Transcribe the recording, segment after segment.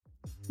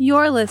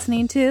You're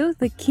listening to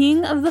the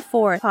King of the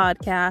Fourth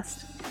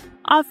podcast,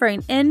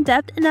 offering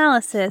in-depth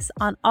analysis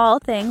on all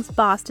things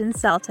Boston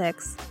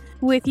Celtics,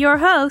 with your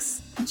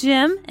hosts,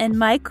 Jim and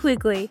Mike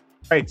Quigley.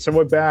 All right, so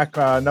we're back.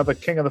 Another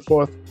King of the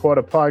Fourth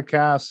Quarter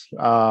podcast.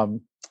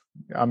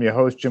 I'm your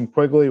host, Jim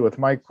Quigley, with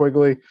Mike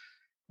Quigley.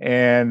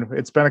 And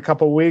it's been a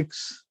couple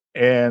weeks,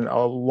 and a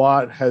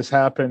lot has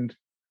happened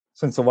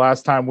since the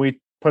last time we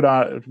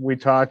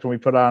talked, and we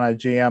put on our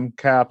GM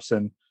caps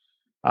and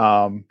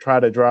try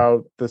to draw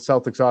out the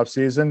Celtics off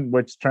season,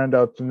 which turned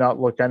out to not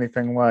look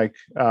anything like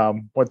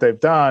what they've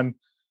done,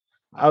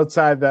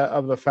 outside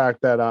of the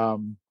fact that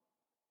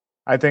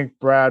I think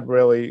Brad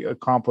really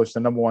accomplished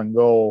the number one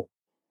goal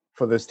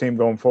for this team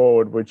going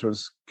forward, which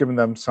was giving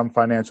them some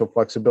financial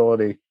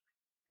flexibility,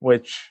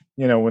 which,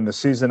 you know, when the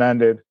season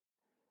ended,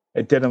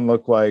 it didn't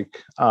look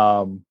like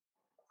the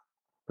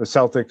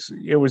Celtics,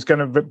 it was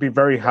going to be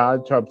very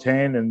hard to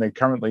obtain, and they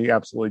currently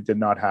absolutely did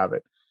not have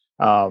it.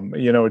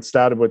 It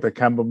started with the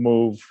Kemba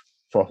move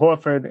for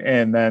Horford,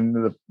 and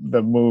then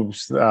the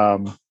moves,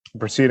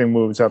 preceding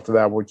moves after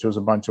that, which was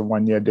a bunch of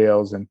one-year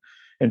deals and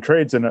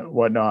trades and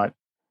whatnot.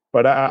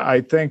 But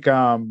I think,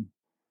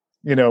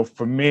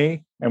 for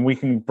me, and we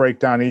can break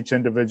down each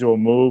individual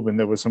move, and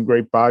there was some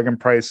great bargain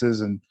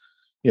prices and,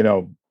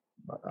 low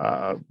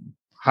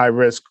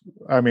risk,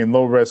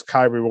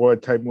 high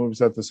reward type moves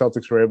that the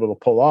Celtics were able to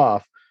pull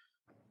off.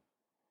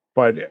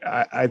 But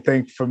I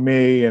think for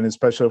me, and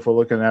especially if we're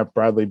looking at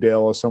Bradley Beal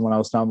or someone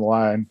else down the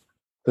line,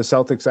 the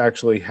Celtics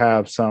actually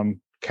have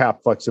some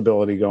cap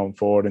flexibility going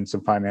forward and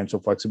some financial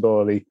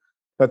flexibility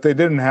that they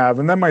didn't have.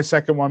 And then my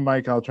second one,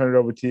 Mike, I'll turn it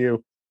over to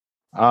you.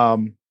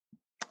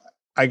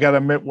 I got to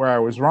admit where I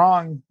was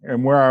wrong,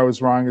 and where I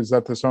was wrong is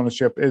that this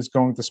ownership is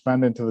going to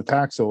spend into the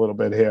tax a little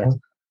bit here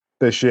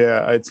this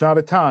year. It's not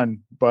a ton,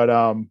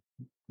 but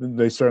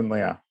they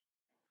certainly are.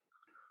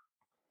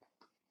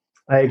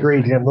 I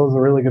agree, Jim. Those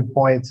are really good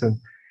points, and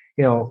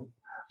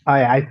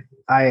I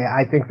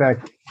think that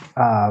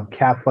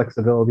cap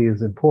flexibility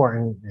is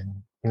important, and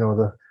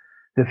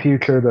the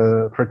future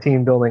for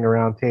team building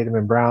around Tatum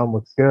and Brown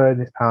looks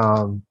good.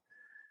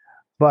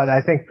 But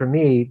I think for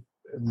me,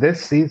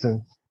 this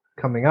season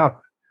coming up,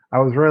 I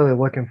was really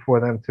looking for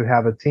them to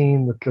have a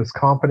team with just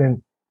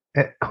competent,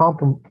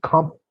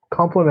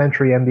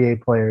 complementary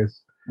NBA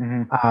players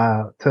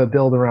to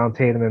build around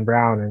Tatum and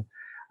Brown. And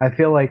I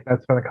feel like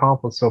that's been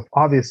accomplished so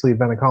far this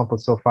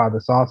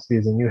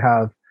offseason. You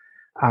have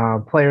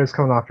players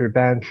coming off your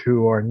bench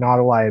who are not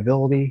a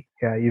liability.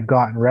 Yeah, you've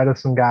gotten rid of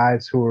some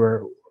guys who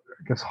are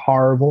just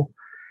horrible.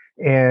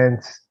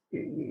 And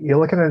you're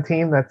looking at a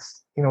team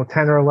that's 10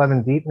 or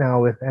 11 deep now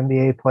with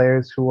NBA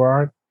players who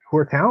are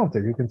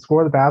talented, who can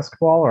score the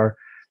basketball, or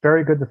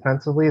very good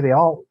defensively. They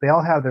all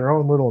have their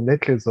own little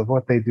niches of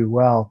what they do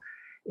well,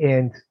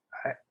 and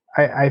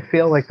I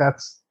feel like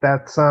that's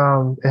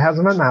it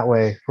hasn't been that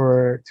way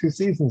for 2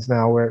 seasons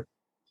now, where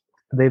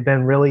they've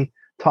been really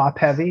top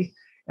heavy,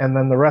 and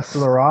then the rest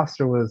of the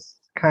roster was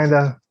kind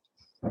of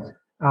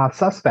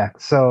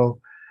suspect. So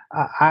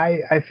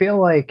I feel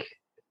like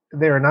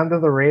they're an under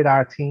the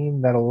radar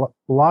team that a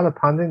lot of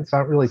pundits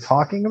aren't really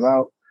talking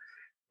about.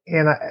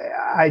 And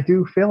I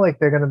do feel like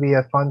they're going to be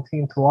a fun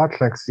team to watch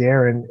next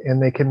year,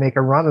 and they can make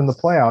a run in the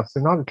playoffs.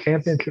 They're not a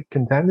championship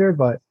contender,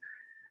 but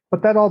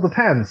that all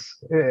depends.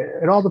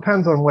 It all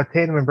depends on what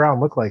Tatum and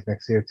Brown look like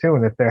next year too.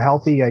 And if they're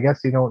healthy, I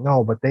guess you don't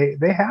know. But they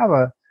have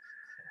a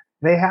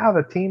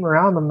team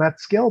around them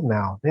that's skilled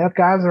now. They have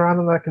guys around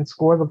them that can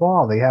score the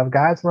ball. They have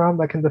guys around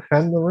them that can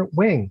defend the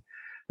wing.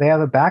 They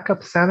have a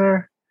backup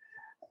center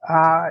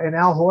in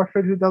Al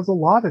Horford who does a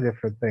lot of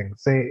different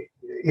things.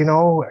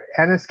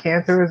 Enes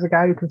Kanter is a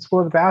guy who can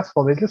score the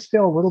basketball. They just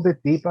feel a little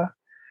bit deeper.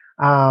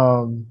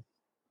 And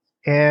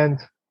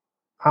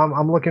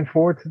I'm looking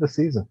forward to the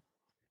season.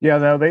 Yeah,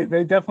 no, they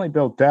definitely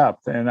built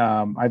depth, and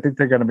I think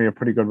they're going to be a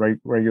pretty good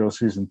regular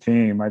season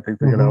team. I think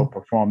they're going to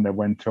outperform their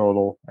win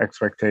total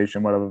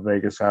expectation, whatever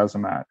Vegas has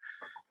them at.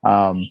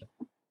 I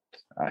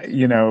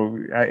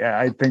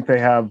think they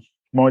have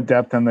more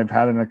depth than they've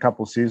had in a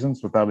couple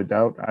seasons, without a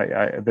doubt.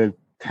 The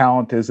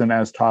talent isn't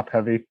as top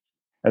heavy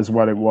as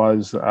what it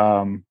was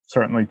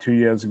certainly 2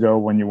 years ago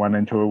when you went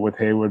into it with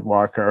Hayward,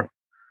 Walker,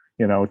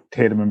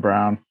 Tatum and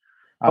Brown.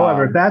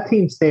 However, if that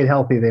team stayed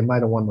healthy, they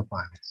might have won the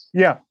finals.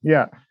 Yeah.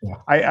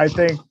 I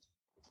think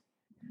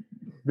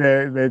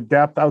the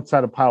depth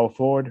outside of power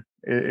forward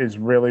is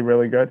really,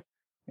 really good.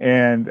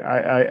 And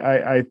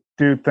I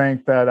do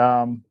think that,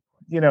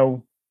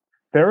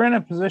 they're in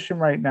a position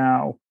right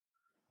now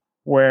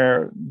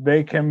where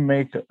they can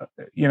make, at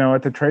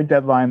the trade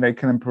deadline, they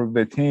can improve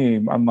their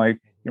team, unlike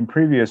in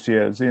previous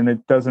years. And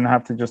it doesn't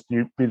have to just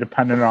be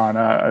dependent on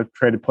a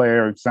traded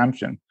player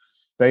exemption.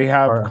 They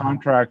have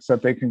contracts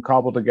that they can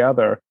cobble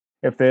together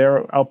if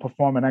they're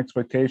outperforming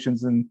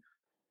expectations, and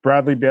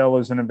Bradley Beal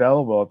isn't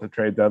available at the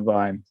trade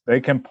deadline.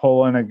 They can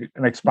pull in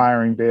an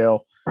expiring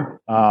deal,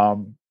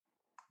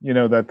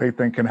 that they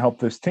think can help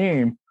this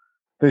team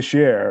this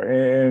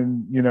year.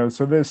 And,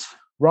 so this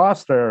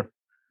roster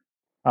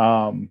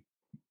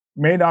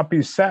may not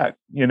be set.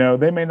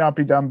 They may not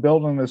be done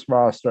building this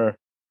roster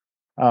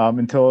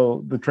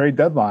until the trade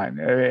deadline,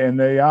 and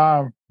they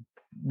are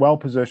well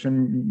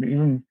positioned,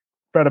 even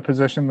better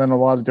positioned than a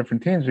lot of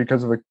different teams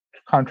because of the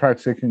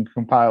contracts they can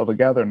compile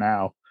together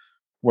now.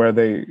 Where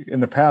they in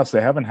the past they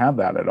haven't had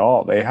that at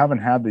all. They haven't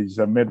had these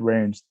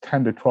mid-range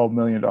 $10 to $12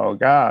 million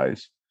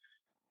guys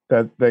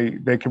that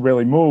they could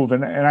really move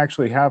and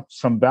actually have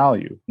some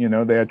value. You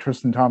know, they had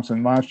Tristan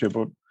Thompson last year,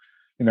 but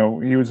you know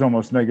he was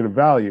almost negative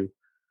value.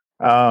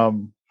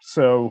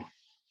 So,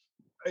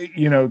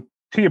 you know,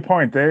 to your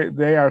point,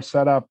 they are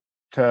set up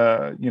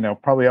to, you know,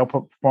 probably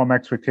outperform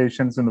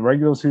expectations in the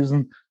regular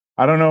season.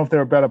 I don't know if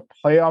they're a better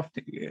playoff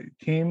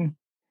team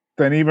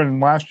than even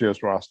last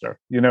year's roster.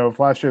 You know, if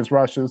last year's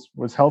roster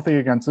was healthy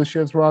against this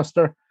year's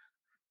roster,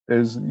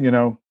 there's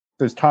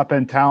top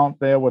end talent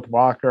there with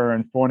Walker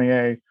and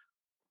Fournier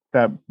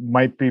that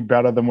might be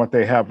better than what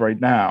they have right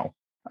now.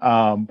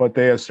 But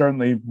they are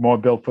certainly more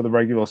built for the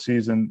regular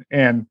season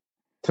and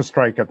to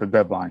strike at the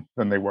deadline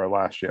than they were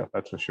last year.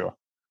 That's for sure.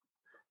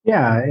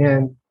 Yeah,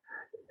 and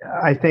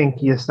I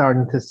think you're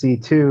starting to see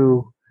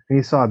too, and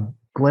you saw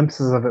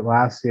glimpses of it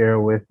last year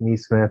with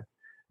Nesmith,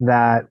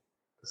 that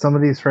some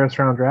of these first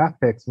round draft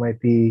picks might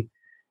be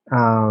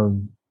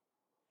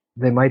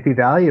they might be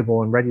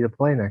valuable and ready to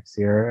play next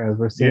year, as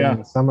we're seeing in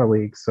the summer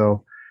league.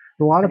 So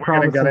a lot of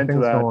promising things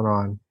going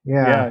on.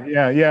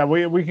 Yeah.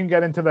 We can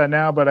get into that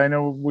now, but I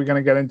know we're going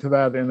to get into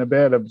that in a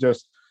bit of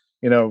just,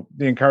 you know,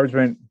 the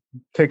encouragement,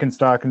 taking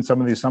stock in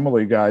some of these summer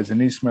league guys, and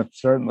Nesmith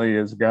certainly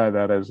is a guy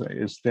that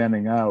is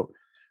standing out.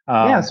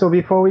 So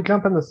before we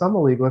jump into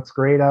summer league, let's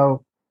grade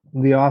out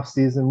the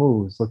off-season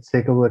moves. Let's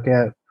take a look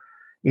at,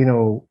 you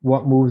know,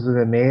 what moves have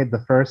been made.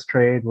 The first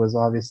trade was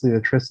obviously the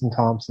Tristan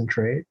Thompson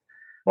trade.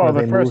 Well,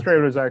 the first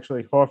trade was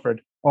actually Horford.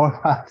 Oh,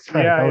 that's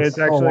right. Yeah, it's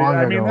actually.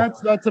 I mean,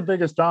 that's the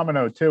biggest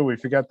domino too. We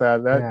forget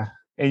that.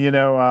 And you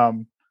know, I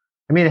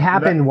mean, it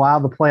happened while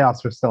the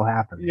playoffs were still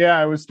happening.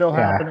 Yeah, it was still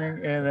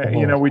happening, and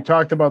you know, we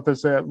talked about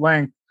this at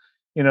length.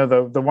 You know,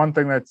 the one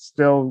thing that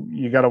still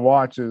you got to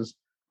watch is,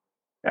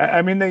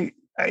 I mean,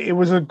 it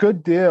was a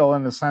good deal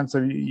in the sense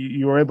of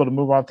you were able to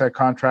move off that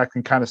contract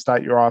and kind of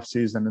start your off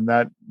season. And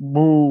that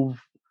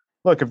move,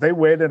 look, if they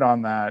waited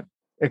on that,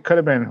 it could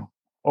have been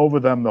over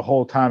them the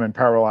whole time and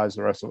paralyzed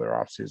the rest of their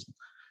off season.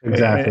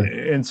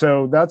 Exactly. And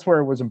so that's where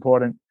it was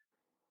important.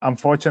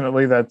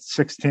 Unfortunately, that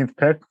 16th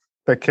pick,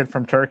 the kid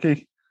from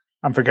Turkey,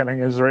 I'm forgetting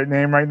his right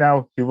name right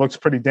now. He looks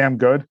pretty damn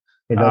good.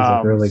 He does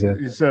look really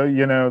good. So,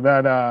 you know,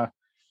 that,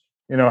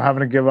 you know,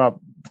 having to give up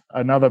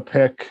another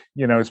pick,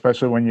 you know,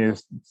 especially when you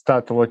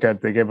start to look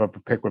at, they gave up a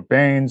pick with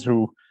Baines,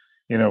 who,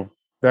 you know,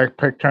 that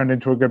pick turned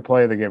into a good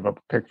player. They gave up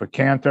a pick for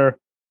Cantor,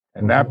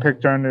 and that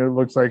pick turned, it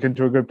looks like,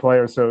 into a good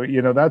player. So,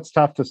 you know, that's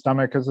tough to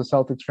stomach as a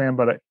Celtics fan,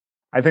 but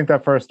I think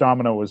that first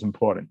domino was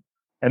important.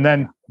 And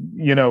then,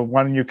 you know,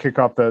 why don't you kick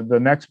off the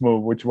next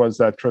move, which was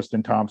that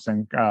Tristan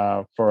Thompson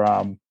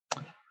for,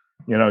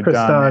 you know,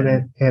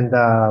 Tristan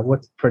and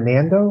what's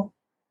Fernando?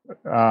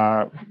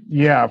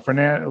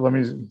 Fernando. Let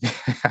me.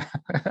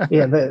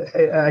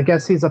 I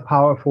guess he's a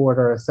power forward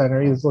or a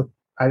center. He's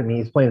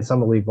playing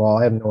summer league ball.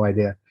 I have no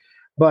idea,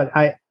 but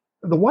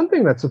the one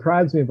thing that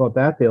surprised me about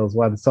that deal is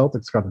why the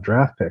Celtics got the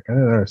draft pick. I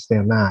didn't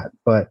understand that,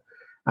 but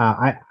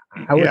I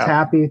was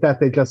happy that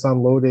they just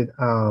unloaded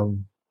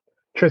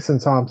Tristan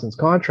Thompson's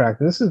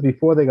contract. And this is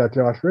before they got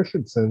Josh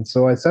Richardson.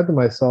 So I said to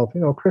myself,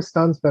 you know, Chris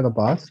Dunn's been a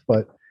bust,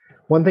 but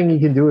one thing he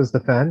can do is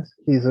defend.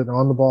 He's an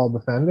on-the-ball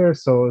defender,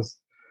 so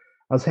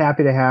I was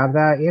happy to have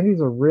that, and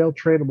he's a real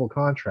tradable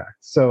contract.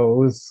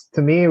 So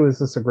to me, it was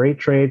just a great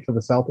trade for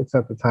the Celtics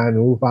at the time to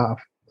move off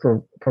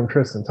from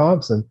Tristan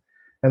Thompson.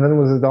 And then it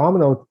was a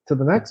domino to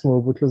the next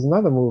move, which was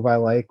another move I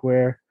like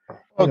where.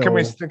 Well, can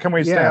we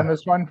stay on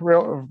this one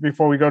real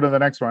before we go to the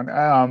next one?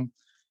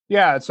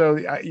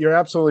 So you're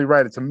absolutely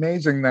right. It's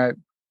amazing that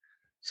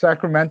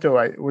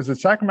Sacramento, was it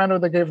Sacramento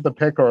that gave the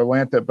pick or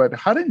Atlanta? But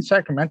how didn't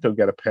Sacramento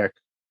get a pick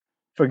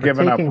for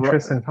giving up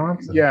Tristan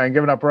Thompson? Yeah, and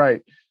giving up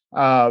right.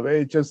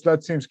 That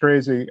seems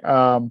crazy.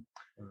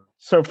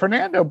 So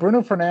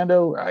Bruno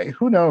Fernando,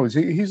 who knows?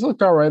 He's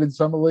looked all right in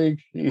summer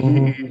league.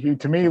 He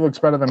to me, he looks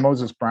better than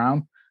Moses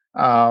Brown.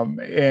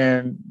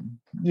 And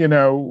you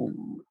know,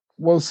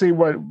 we'll see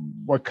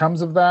what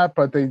comes of that.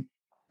 But the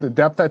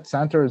depth at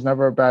center is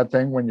never a bad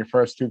thing when your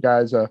first two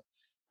guys are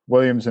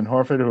Williams and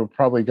Horford, who are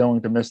probably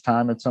going to miss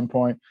time at some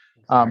point.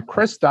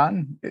 Chris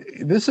Dunn,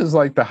 this is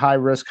like the high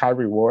risk, high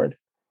reward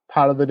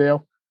part of the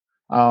deal.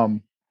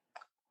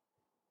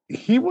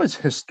 He was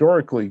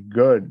historically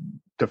good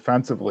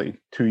defensively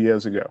 2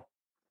 years ago.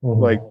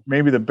 Like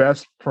maybe the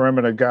best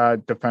perimeter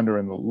guard defender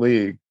in the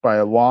league by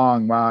a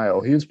long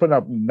mile. He was putting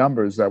up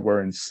numbers that were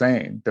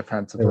insane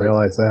defensively. I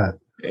realize that.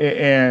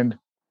 And,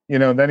 you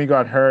know, then he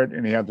got hurt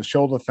and he had the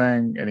shoulder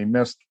thing and he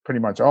missed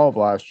pretty much all of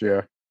last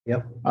year.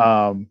 Yep.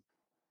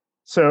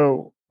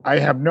 So I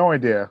have no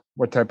idea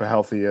what type of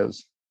health he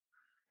is,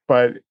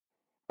 but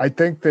I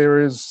think there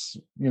is,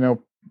 you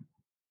know,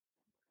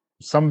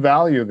 some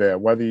value there,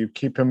 whether you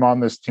keep him on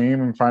this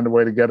team and find a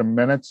way to get him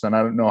minutes. And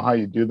I don't know how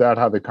you do that,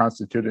 how they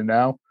constitute it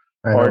now,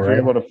 or if you're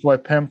able to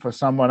flip him for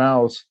someone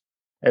else,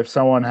 if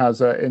someone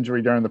has an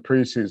injury during the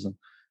preseason.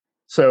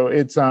 So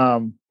it's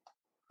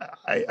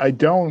I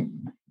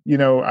don't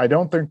I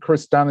don't think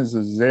Chris Dunn is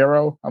a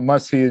zero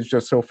unless he is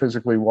just so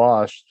physically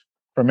washed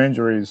from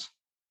injuries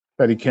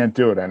that he can't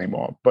do it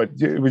anymore. But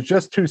it was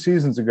just 2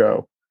 seasons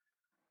ago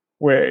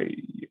where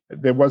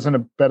there wasn't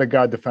a better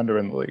guard defender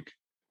in the league.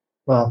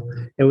 Well,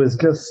 it was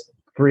just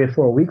 3 or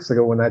 4 weeks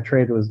ago when that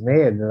trade was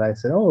made that I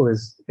said, "Oh,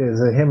 is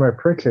it him or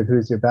Pritchard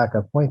who's your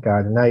backup point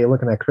guard?" And now you're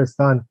looking at Chris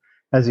Dunn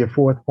as your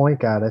 4th point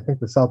guard. I think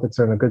the Celtics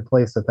are in a good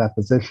place at that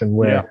position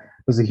where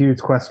it was a huge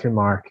question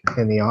mark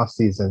in the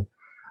offseason.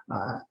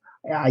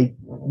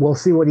 We'll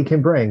see what he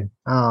can bring.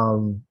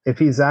 If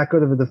he's that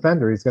good of a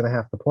defender, he's going to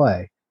have to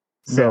play.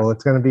 So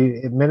it's going to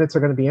be minutes are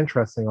going to be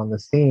interesting on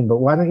this team. But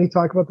why don't you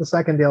talk about the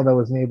second deal that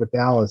was made with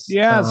Dallas?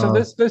 Yeah. So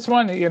this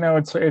one,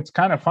 it's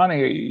kind of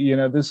funny.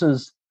 This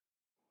is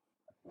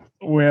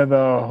where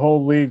the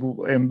whole league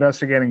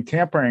investigating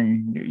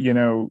tampering,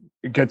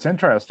 it gets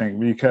interesting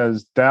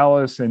because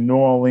Dallas and New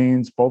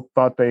Orleans both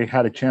thought they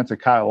had a chance at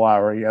Kyle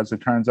Lowry. As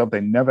it turns out,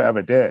 they never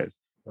ever did.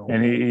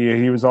 And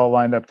he was all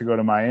lined up to go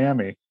to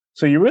Miami.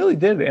 So you really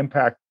did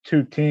impact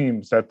 2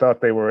 teams that thought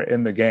they were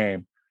in the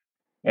game.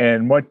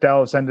 And what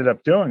Dallas ended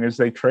up doing is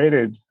they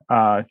traded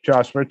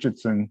Josh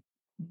Richardson,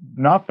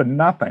 not for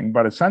nothing,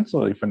 but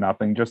essentially for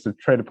nothing, just to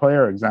trade a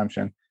player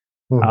exemption.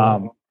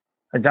 Mm-hmm.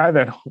 A guy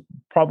that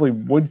probably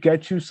would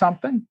get you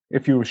something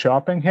if you were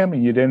shopping him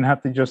and you didn't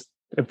have to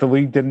if the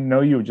league didn't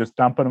know you were just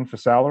dumping him for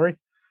salary.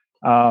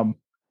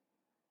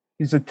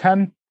 He's a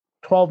 $10,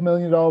 $12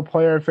 million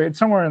player, it's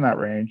somewhere in that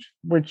range,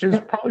 which is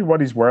probably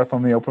what he's worth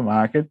on the open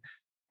market.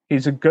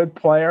 He's a good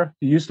player.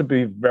 He used to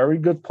be a very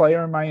good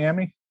player in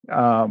Miami,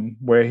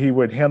 where he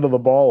would handle the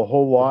ball a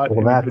whole lot.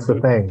 Well, that's the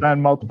thing.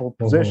 Defend multiple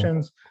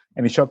positions,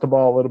 and he shot the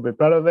ball a little bit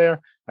better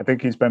there. I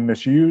think he's been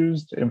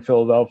misused in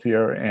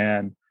Philadelphia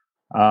and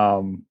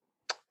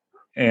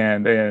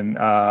in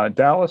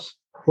Dallas.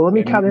 Well, let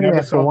me cut in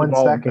there for 1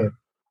 second.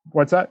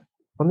 What's that?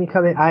 Let me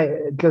cut in.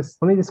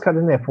 Let me just cut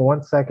in there for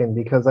 1 second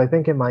because I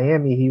think in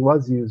Miami he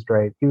was used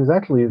right. He was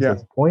actually used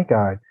as a point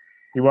guard.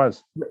 He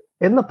was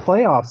in the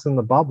playoffs in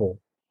the bubble.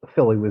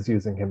 Philly was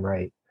using him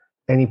right,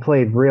 and he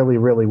played really,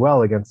 really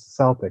well against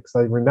the Celtics.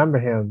 I remember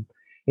him.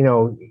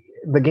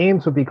 The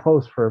games would be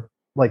close for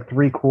like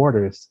 3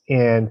 quarters,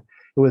 and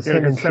it was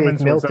him and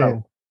Shake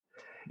Milton.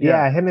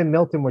 Yeah, him and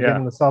Milton were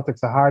giving the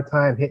Celtics a hard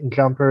time, hitting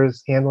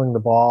jumpers, handling the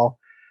ball.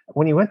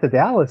 When he went to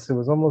Dallas, it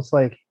was almost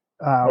like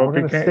we're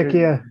going to stick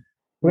you.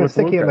 We're going to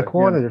stick you in the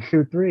corner to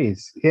shoot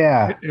threes.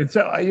 Yeah.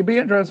 It'd be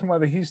interesting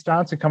whether he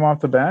starts to come off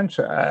the bench.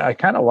 I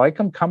kind of like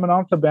him coming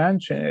off the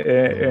bench,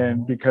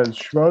 and because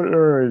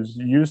Schroeder is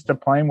used to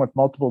playing with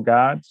multiple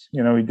guards.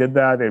 He did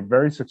that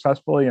very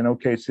successfully in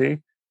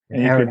OKC.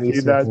 And you can see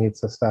that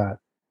needs to start.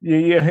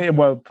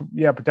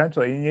 Yeah,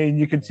 potentially. And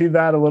you can see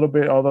that a little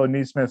bit, although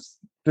Nesmith,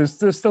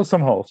 there's still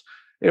some holes.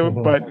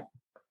 But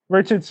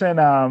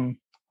Richardson,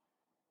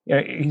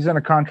 he's in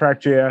a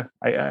contract year.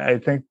 I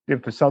think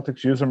if the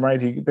Celtics use him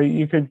right,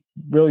 you could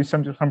really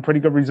some pretty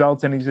good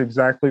results. And he's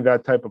exactly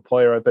that type of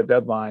player at the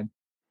deadline.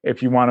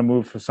 If you want to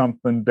move for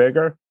something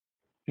bigger,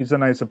 he's a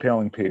nice,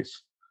 appealing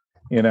piece.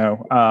 And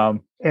a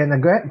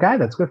guy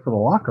that's good for the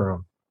locker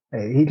room.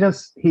 He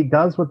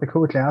does what the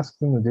coach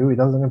asks him to do. He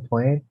doesn't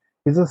complain.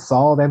 He's a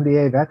solid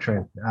NBA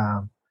veteran.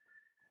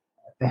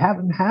 They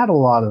haven't had a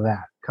lot of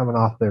that coming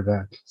off their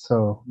bench,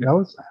 so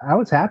I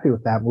was happy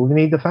with that move. We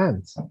need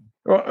defense.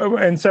 Well,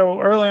 and so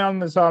early on in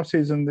this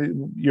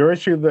offseason, your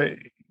issue that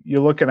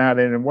you're looking at,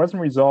 and it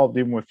wasn't resolved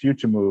even with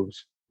future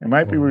moves. It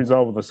might be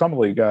resolved with the summer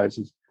league guys.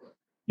 Is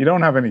you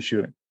don't have any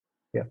shooting.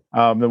 Yeah.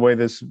 The way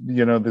this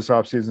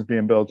offseason is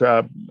being built.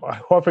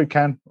 Horford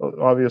can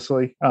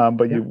obviously,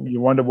 but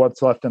you wonder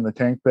what's left in the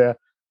tank there.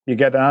 You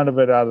get out of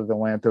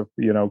Atlanta.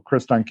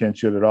 Chris Dunn can't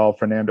shoot at all.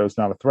 Fernando's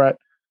not a threat,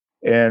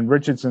 and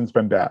Richardson's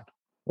been bad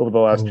over the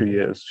last 2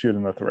 years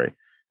shooting the three.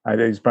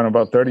 He's been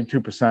about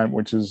 32%,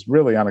 which is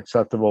really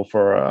unacceptable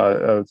for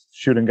a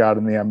shooting guard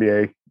in the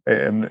NBA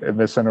in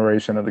this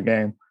iteration of the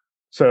game.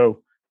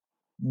 So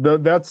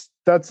that's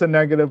a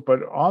negative. But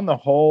on the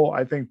whole,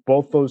 I think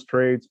both those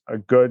trades are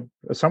good,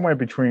 somewhere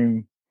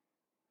between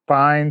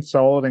fine,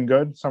 solid, and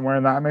good, somewhere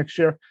in that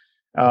mixture.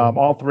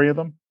 All 3 of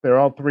them. They're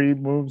all 3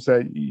 moves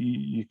that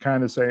you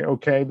kind of say,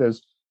 okay,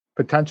 there's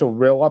potential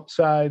real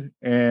upside,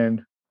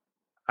 and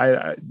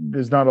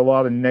there's not a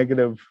lot of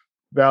negative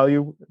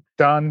value.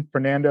 Dunn,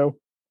 Fernando,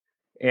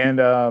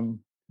 and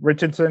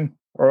Richardson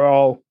are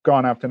all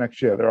gone after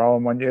next year. They're all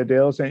in 1-year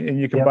deals, and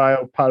you can buy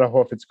out part of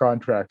Horford's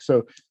contract.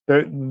 So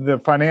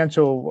the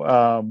financial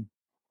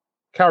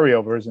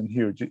carryover isn't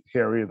huge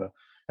here either.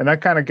 And that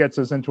kind of gets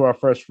us into our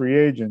first free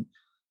agent.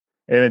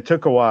 And it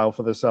took a while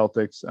for the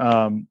Celtics.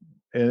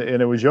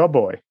 And it was your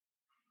boy.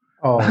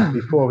 Oh,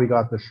 before we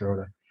got the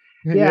Schroeder.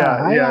 It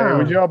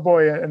was your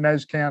boy,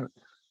 Enes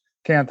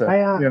Kanter.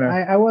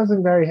 I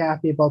wasn't very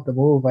happy about the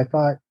move. I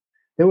thought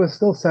there was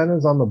still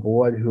centers on the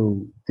board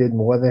who did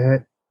more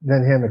than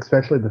him,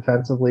 especially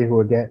defensively,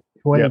 who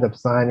ended up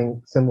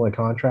signing similar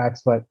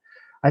contracts. But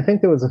I think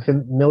there was a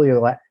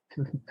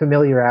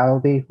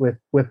familiarity with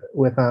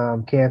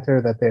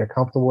Kanter, that they're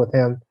comfortable with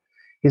him.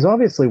 He's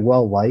obviously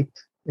well liked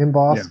in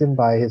Boston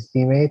by his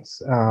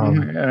teammates.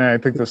 And I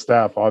think the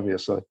staff,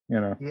 obviously,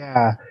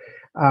 Yeah.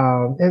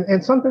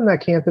 And something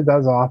that Kanter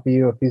does offer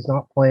you if he's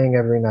not playing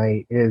every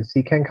night is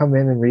he can come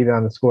in and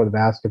rebound and score the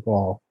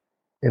basketball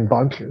in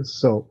bunches.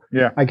 So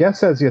yeah, I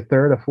guess as your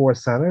third or fourth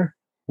center,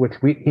 which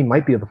he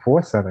might be the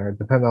fourth center,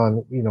 depending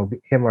on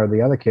him or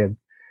the other kid.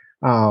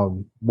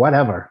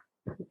 Whatever.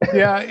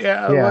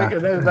 yeah.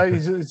 Like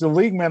it's a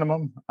league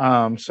minimum.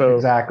 So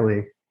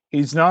exactly.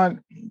 He's not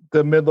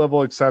the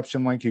mid-level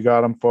exception like you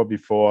got him for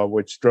before,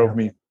 which drove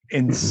me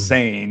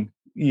insane.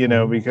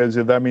 Because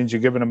that means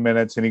you're giving him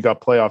minutes, and he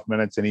got playoff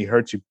minutes, and he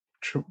hurt you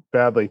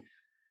badly.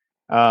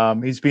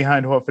 He's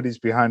behind Horford. He's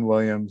behind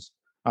Williams.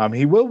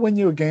 He will win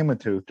you a game or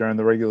two during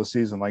the regular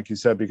season, like you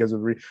said, because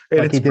of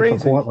it's crazy.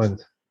 For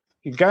Portland.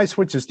 The guy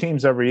switches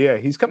teams every year.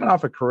 He's coming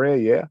off a career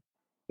year.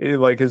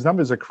 Like his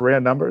numbers are career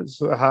numbers,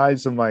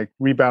 highs in like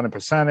rebounding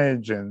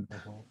percentage and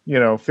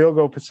field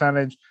goal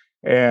percentage.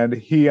 And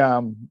he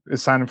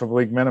is signing for the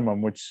league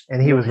minimum,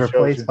 and he was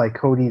replaced by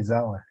Cody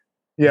Zeller.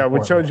 Yeah,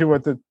 which shows you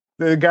what the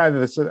guy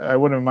that I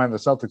wouldn't mind the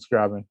Celtics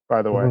grabbing,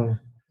 by the way.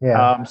 Mm-hmm.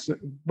 Yeah.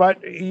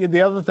 But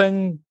the other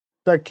thing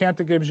that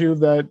Kanter gives you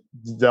that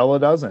Zeller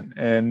doesn't,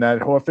 and that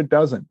Horford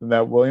doesn't, and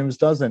that Williams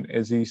doesn't,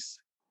 is he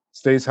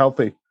stays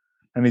healthy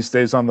and he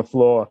stays on the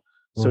floor.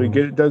 So he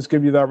does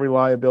give you that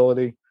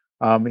reliability.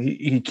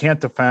 He can't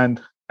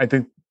defend. I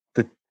think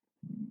the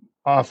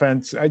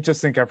offense, I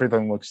just think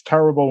everything looks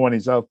terrible when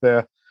he's out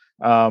there.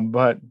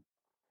 But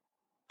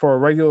for a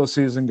regular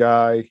season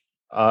guy,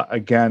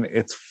 again,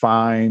 it's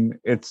fine.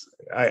 It's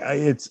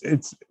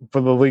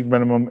for the league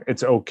minimum.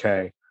 It's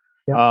okay.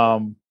 Yep.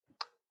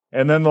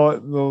 And then the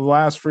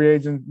last free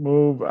agent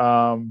move.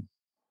 I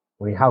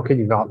mean, how can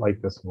you not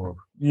like this move?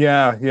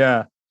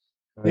 Yeah.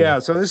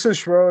 So this is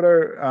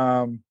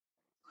Schroeder.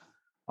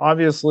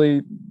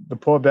 Obviously, the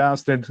poor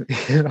bastard,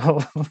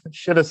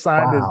 should have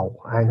signed his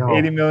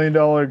 $80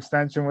 million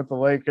extension with the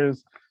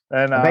Lakers.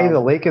 And maybe the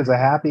Lakers are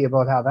happy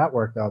about how that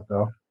worked out,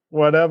 though.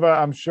 Whatever.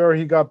 I'm sure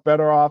he got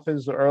better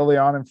offers early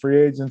on in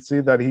free agency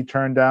that he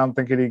turned down,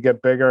 thinking he'd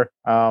get bigger.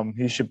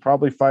 He should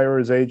probably fire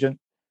his agent.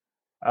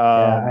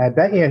 I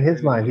bet you in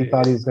his mind he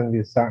thought he was going to be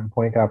a starting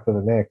point guard for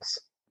the Knicks.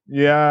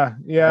 Yeah.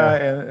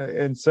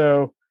 And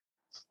so,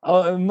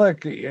 and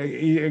look,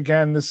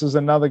 again, this is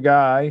another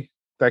guy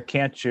that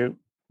can't shoot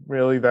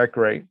really that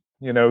great.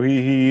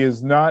 He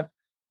is not.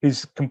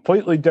 He's a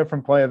completely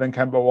different player than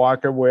Kemba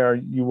Walker, where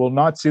you will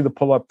not see the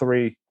pull-up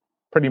three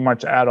pretty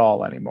much at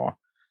all anymore.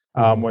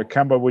 Where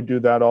Kemba would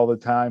do that all the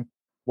time.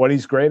 What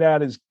he's great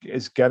at is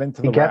getting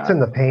to the gets in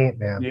the paint,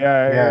 man.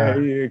 Yeah.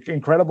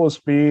 Incredible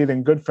speed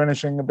and good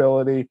finishing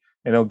ability,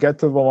 and he'll get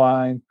to the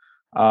line.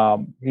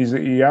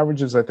 He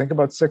averages, I think,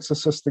 about 6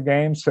 assists a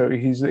game, so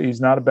he's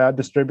not a bad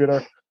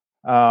distributor.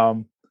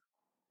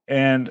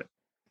 And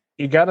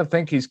you got to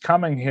think he's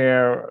coming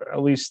here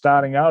at least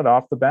starting out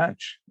off the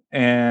bench,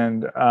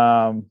 and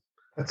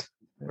that's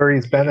where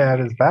he's been at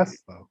his best,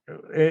 though.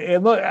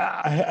 Look,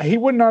 he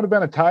would not have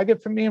been a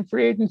target for me in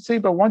free agency,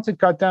 but once it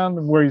got down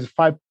to where he's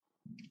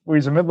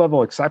a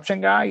mid-level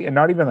exception guy, and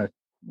not even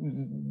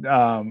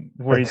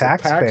where he's a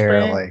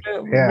taxpayer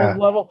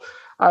mid-level,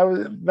 I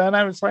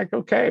was like,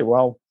 okay,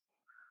 well,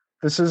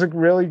 this is a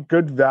really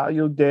good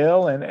value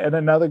deal, and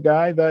another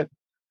guy that,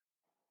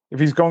 if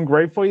he's going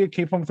great for you,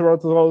 keep him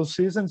throughout the whole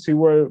season, see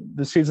where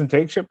the season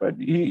takes you, but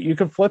you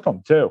can flip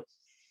him too.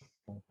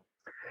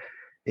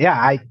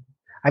 Yeah,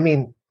 I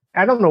mean,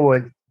 I don't know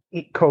what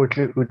Coach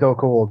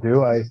Udoka will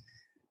do. I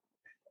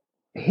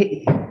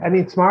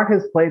mean, Smart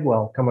has played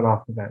well coming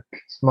off the bench.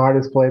 Smart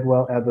has played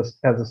well as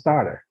a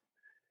starter.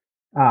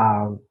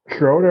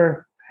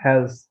 Schroeder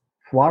has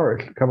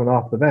flourished coming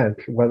off the bench,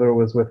 whether it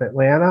was with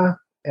Atlanta,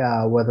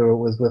 whether it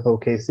was with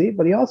OKC,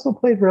 but he also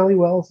played really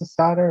well as a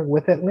starter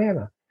with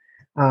Atlanta.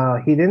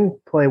 He didn't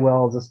play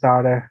well as a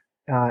starter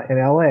in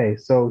LA,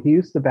 so he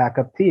used to back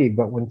up Teague,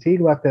 but when Teague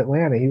left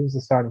Atlanta, he was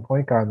the starting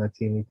point guard on that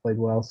team. He played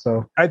well.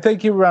 So I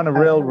think you run a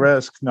real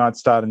risk not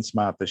starting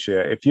Smart this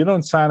year. If you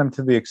don't sign him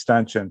to the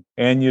extension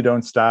and you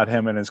don't start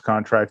him in his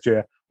contract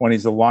year when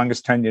he's the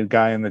longest tenured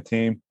guy in the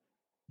team,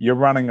 you're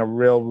running a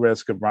real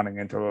risk of running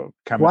into a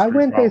chemistry Why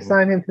wouldn't problem. They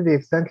sign him to the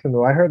extension,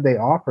 though? I heard they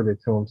offered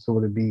it to him, so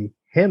would it be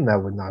him that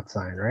would not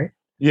sign, right?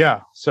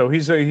 Yeah, so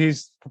he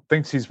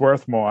thinks he's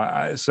worth more.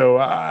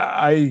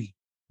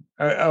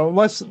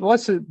 Unless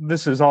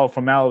this is all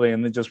formality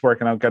and they're just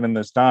working out getting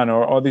this done,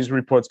 or these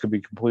reports could be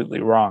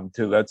completely wrong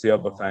too. That's the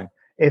other thing.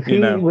 If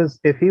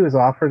he was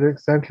offered an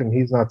extension,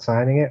 he's not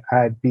signing it.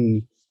 I'd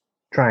be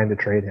trying to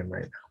trade him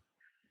right now.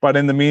 But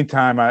in the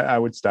meantime, I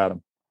would start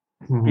him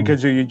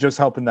because you're just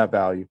helping that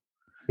value.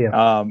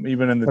 Yeah.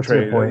 Even in the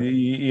trade,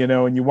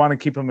 and you want to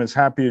keep him as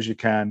happy as you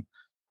can.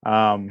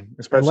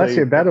 Especially unless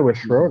you're better with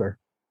Schroeder.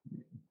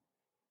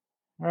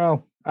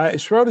 Well,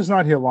 Schroeder's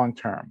not here long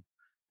term.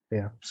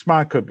 Yeah,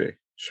 Smart could be.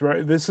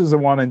 This is a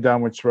one and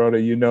done with Schroeder.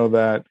 You know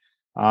that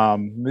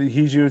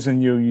he's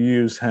using you. You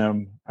use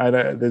him.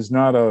 There's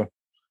not a.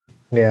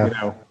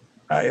 Yeah.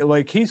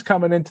 Like he's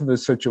coming into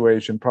this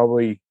situation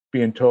probably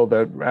being told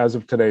that as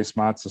of today,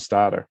 Smart's the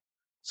starter.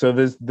 So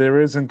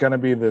there isn't going to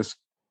be this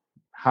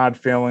hard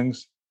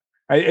feelings.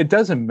 It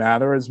doesn't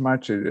matter as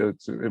much.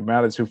 It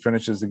matters who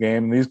finishes the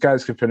game. And these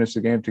guys can finish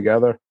the game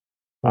together.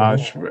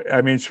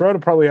 I mean, Schroeder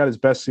probably had his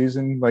best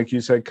season, like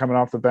you said, coming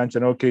off the bench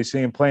in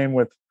OKC and playing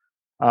with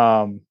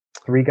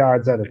 3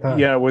 guards at a time.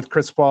 Yeah, with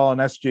Chris Paul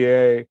and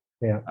SGA.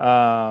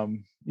 Yeah.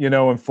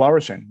 And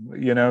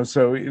flourishing.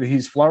 So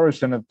he's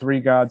flourished in a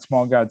 3-guard,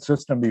 small guard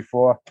system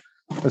before.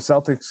 The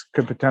Celtics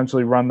could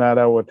potentially run that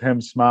out with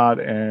him, Smart,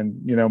 and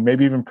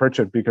maybe even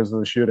Pritchard because of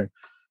the shooting,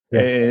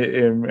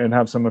 and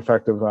have some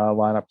effective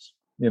lineups.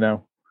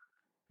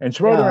 And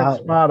Schroeder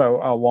and Smart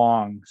are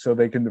long, so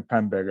they can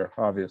defend bigger,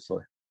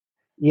 obviously.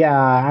 Yeah,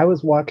 I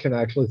was watching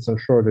actually some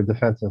Schroeder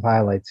defensive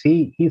highlights.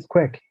 He's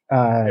quick.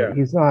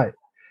 He's not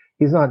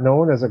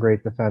known as a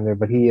great defender,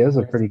 but he is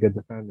a pretty good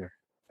defender.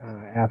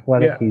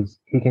 Athletic. Yeah.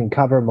 He can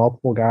cover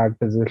multiple guard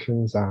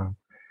positions. And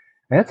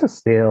it's a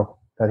steal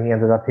that he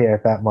ended up here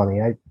at that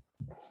money.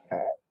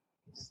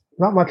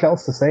 Not much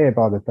else to say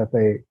about it. That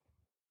they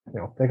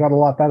got a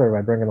lot better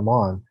by bringing him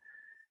on.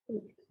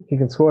 He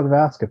can score the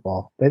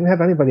basketball. They didn't have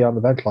anybody on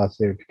the bench last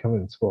year to come in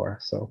and score.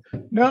 So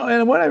no,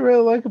 and what I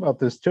really like about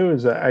this too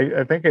is that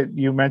I think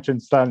you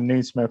mentioned Stan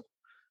Naismith.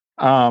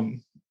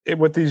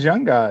 With these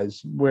young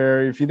guys,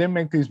 where if you didn't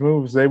make these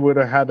moves, they would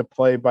have had to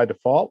play by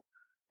default.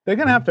 They're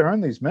going to have to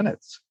earn these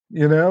minutes,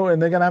 and they're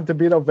going to have to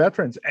beat out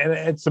veterans. And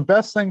it's the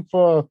best thing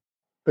for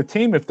the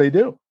team if they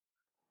do.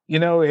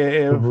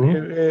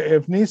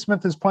 If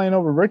Naismith is playing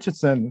over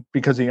Richardson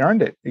because he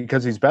earned it,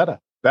 because he's better,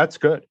 that's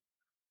good.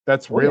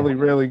 That's really,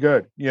 really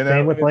good.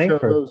 Same with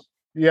Langford.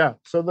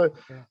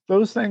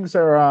 Those things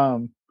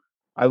are.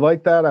 I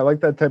like that. I like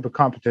that type of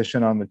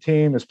competition on the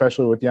team,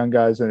 especially with young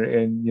guys.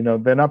 And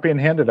they're not being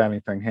handed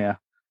anything here.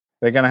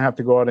 They're going to have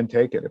to go out and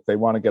take it if they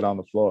want to get on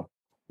the floor.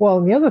 Well,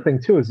 and the other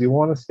thing too is you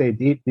want to stay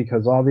deep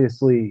because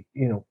obviously,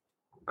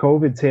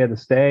 COVID's here to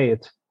stay.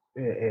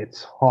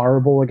 It's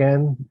horrible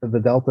again, the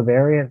Delta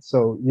variant.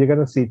 So you're going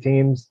to see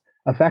teams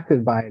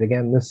affected by it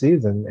again this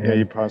season. And,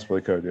 you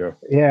possibly could, yeah.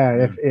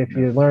 Yeah, if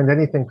you learned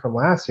anything from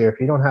last year, if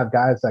you don't have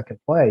guys that can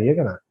play, you're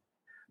gonna.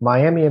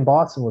 Miami and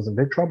Boston was in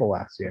big trouble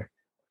last year.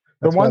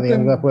 That's why they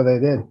ended up where they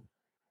did.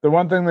 The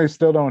one thing they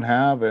still don't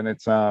have, and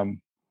it's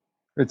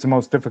the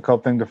most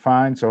difficult thing to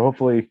find. So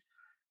hopefully,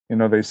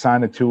 they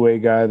sign a 2-way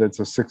guy that's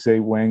a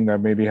 6'8" wing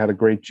that maybe had a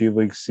great G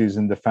League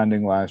season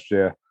defending last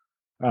year,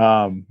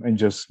 and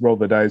just roll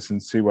the dice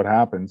and see what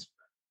happens.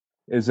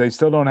 Is they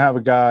still don't have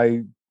a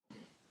guy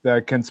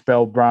that can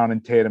spell Brown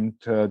and Tatum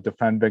to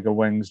defend bigger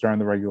wings during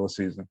the regular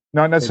season.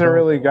 Not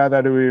necessarily a guy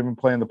that would even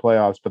play in the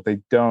playoffs, but they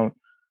don't.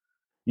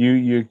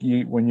 You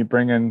when you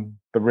bring in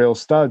the real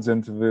studs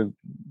into the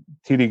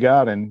TD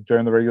Garden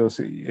during the regular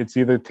season, it's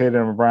either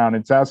Tatum or Brown.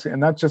 It's asking,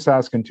 and that's just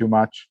asking too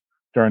much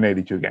during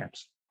 82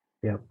 games.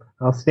 Yep.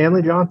 Well,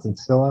 Stanley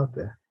Johnson's still out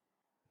there.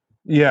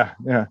 Yeah.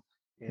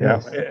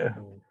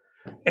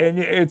 And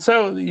it's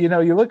so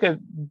you look at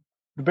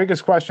the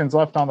biggest questions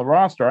left on the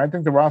roster. I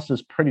think the roster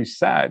is pretty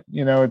set.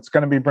 It's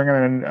going to be bringing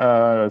in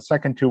a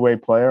second 2-way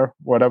player,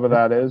 whatever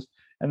that is.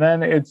 And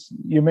then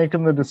you're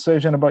making the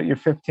decision about your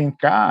 15th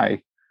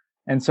guy.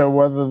 And so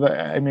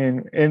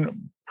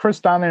Chris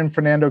Dunn and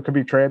Fernando could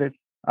be traded.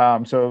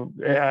 So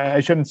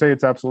I shouldn't say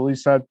it's absolutely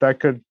set. That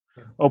could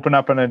open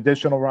up an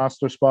additional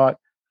roster spot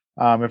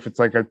if it's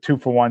like a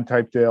 2-for-1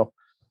 type deal.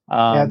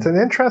 It's an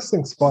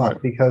interesting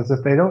spot because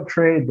if they don't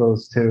trade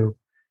those two,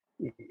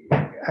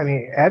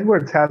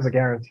 Edwards has a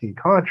guaranteed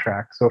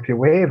contract. So if you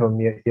waive him,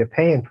 you're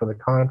paying for the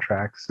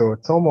contract. So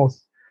it's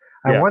almost,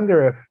 I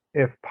wonder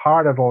if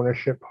part of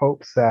ownership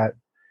hopes that,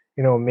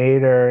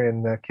 Mater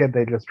and the kid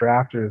they just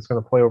drafted is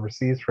going to play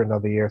overseas for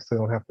another year so they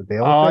don't have to deal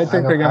with it. I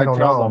think they're going to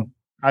tell them.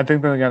 I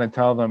think they're going to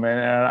tell them.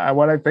 And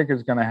what I think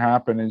is going to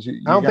happen is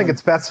I don't think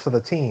it's best for the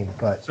team.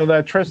 But so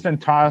that Tristan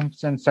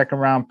Thompson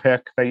second-round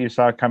pick that you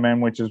saw come in,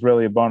 which is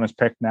really a bonus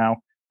pick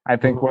now, I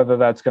think whether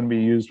that's going to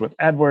be used with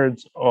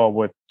Edwards or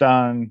with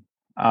Dunn,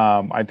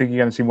 I think you're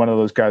going to see one of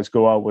those guys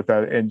go out with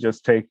that and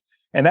just take.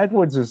 And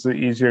Edwards is the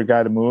easier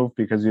guy to move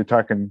because you're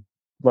talking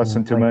less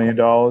than $2 million.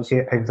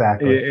 Yeah,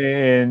 exactly.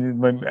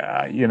 And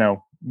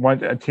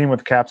a team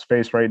with cap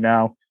space right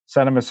now,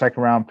 send him a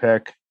second-round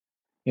pick.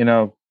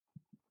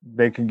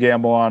 They can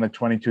gamble on a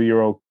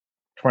 22-year-old,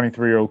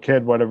 23-year-old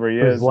kid, whatever he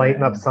is.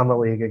 Lighting up Summer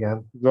League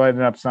again.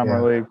 Lighting up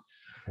Summer League.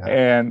 Yeah.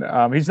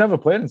 And he's never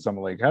played in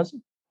Summer League, has he?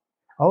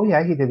 Oh,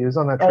 yeah, he did. He was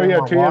on that 2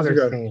 years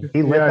ago. Team.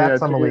 He lit that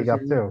Summer League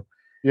up, too.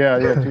 Yeah,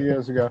 2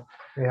 years ago.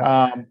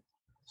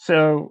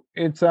 So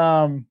it's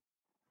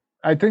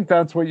I think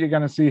that's what you're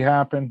going to see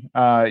happen.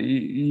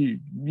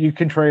 You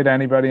can trade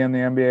anybody in the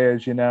NBA,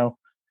 as you know.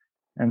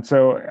 And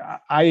so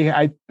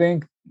I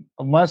think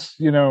unless,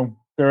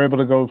 they're able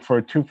to go for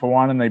a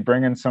 2-for-1 and they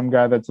bring in some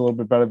guy that's a little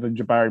bit better than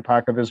Jabari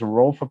Parker, there's a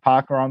role for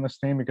Parker on this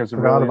team because of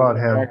really about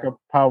him. Backup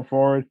power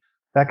forward.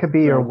 That could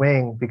be your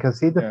wing because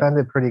he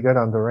defended pretty good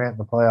on Durant in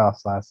the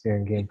playoffs last year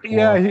in Game 4.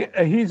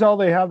 Yeah, he's all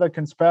they have that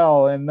can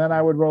spell. And then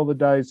I would roll the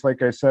dice.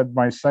 Like I said,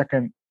 my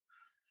second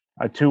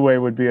a 2-way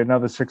would be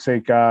another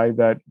 6'8" guy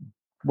that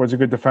was a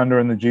good defender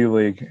in the G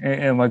League.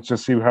 And let's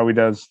just see how he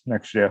does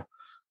next year.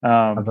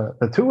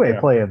 The 2-way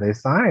player they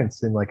signed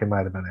seemed like it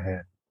might have been a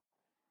hit.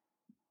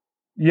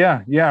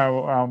 Yeah.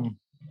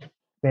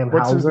 Sam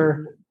What's his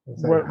Hauser.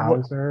 Is that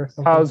Hauser or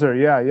something? Hauser?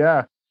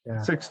 Yeah.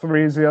 6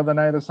 threes the other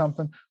night or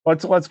something.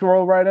 Let's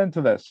roll right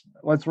into this.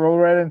 So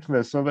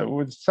that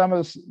with some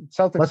of the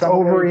Celtics, let's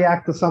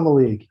overreact to Summer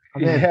League.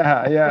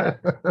 Yeah.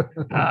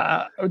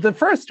 The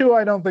first two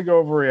I don't think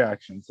are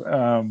overreactions.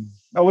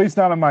 At least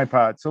not on my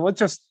part. So let's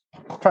just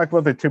talk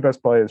about the two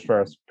best players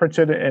first: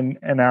 Pritchard and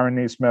Aaron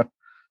Nesmith.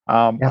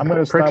 I'm going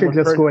to start with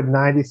just scored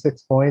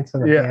 96 points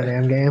in a Pan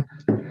Am game.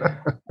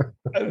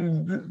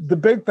 The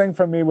big thing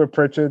for me with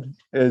Pritchard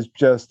is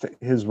just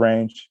his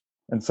range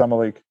in Summer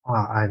League.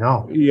 I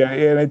know. Yeah,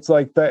 and it's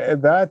like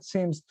that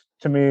seems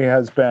to me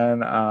has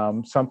been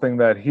something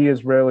that he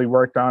has really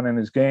worked on in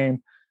his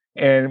game,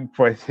 and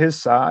for his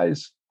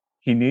size,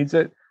 he needs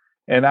it.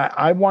 And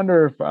I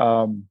wonder if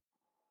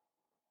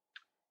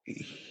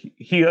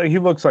he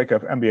looks like an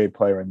NBA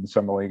player in the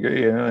Summer League,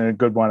 and a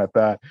good one at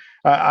that.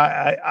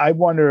 I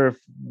wonder if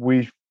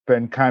we've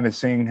been kind of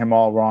seeing him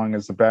all wrong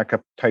as the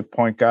backup type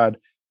point guard.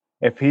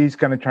 If he's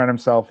going to turn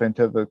himself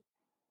into the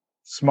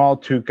small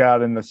two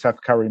guard in the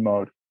Seth Curry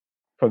mode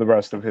for the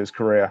rest of his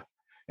career,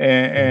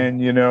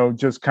 and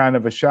just kind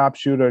of a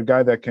sharpshooter, a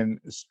guy that can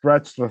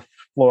stretch the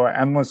floor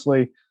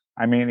endlessly.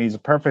 I mean, he's a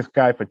perfect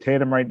guy for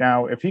Tatum right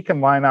now. If he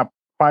can line up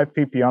 5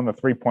 feet beyond the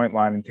 3-point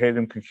line and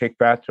Tatum can kick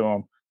that to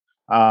him,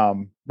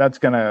 that's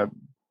going to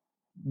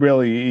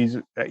really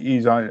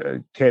ease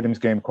on Tatum's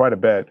game quite a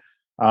bit.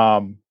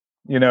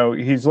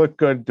 He's looked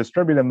good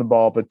distributing the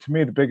ball, but to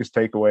me, the biggest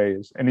takeaway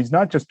is, and he's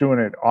not just doing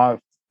it off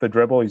the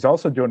dribble, he's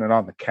also doing it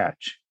on the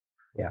catch.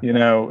 Yeah.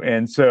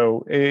 And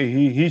so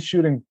he's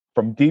shooting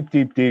from deep,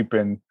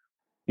 and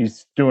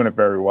he's doing it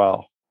very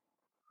well.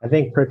 I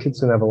think Pritchard's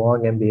going to have a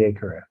long NBA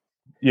career.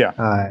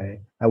 Yeah.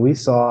 We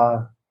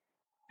saw...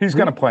 He's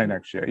going to play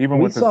next year, even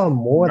with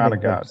more than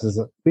glimpses.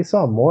 We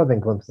saw more than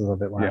glimpses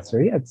of it last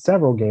year. He had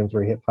several games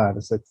where he hit 5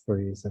 or 6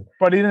 threes.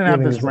 But he didn't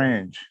have this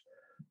range.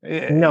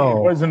 No.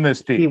 It wasn't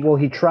this deep.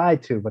 He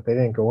tried to, but they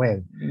didn't go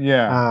in.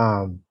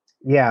 Yeah.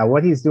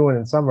 What he's doing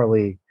in Summer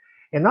League.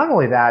 And not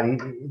only that, he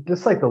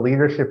just like the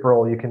leadership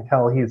role, you can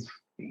tell he's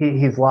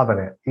loving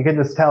it. You can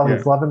just tell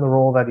he's loving the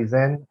role that he's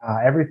in.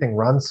 Everything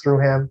runs through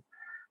him.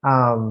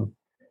 I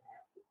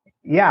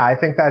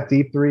think that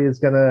deep three is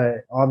going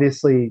to,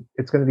 obviously,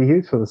 it's going to be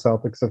huge for the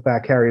Celtics if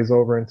that carries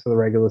over into the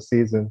regular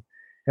season.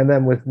 And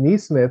then with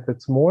Nesmith,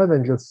 it's more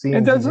than just seeing.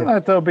 And doesn't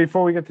that, though,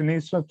 before we get to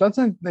Nesmith,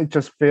 doesn't it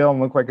just feel and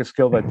look like a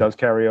skill that does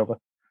carry over?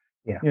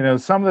 Yeah.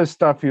 Some of this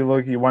stuff you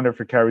wonder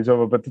if it carries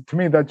over, but to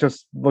me, that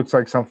just looks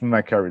like something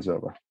that carries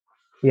over.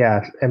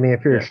 Yeah. I mean,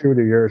 if you're a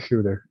shooter, you're a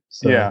shooter.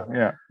 So,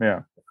 yeah.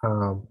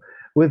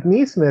 With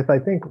Nesmith, I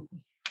think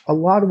a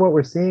lot of what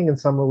we're seeing in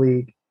Summer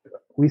League,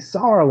 we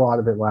saw a lot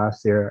of it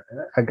last year.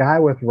 A guy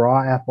with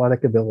raw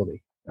athletic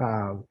ability.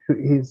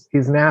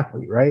 He's an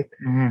athlete, right?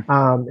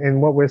 Mm-hmm. And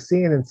what we're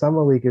seeing in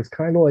Summer League is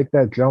kind of like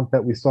that jump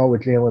that we saw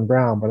with Jaylen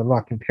Brown, but I'm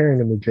not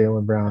comparing him to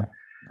Jaylen Brown.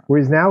 Where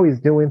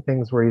he's doing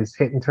things where he's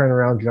hitting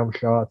turnaround jump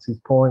shots. He's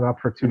pulling up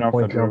for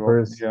 2-point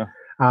jumpers.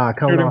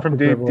 Shooting from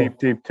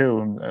deep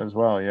too as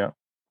well. Yeah.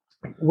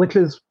 Which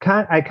is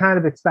I kind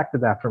of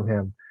expected that from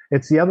him.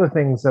 It's the other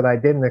things that I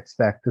didn't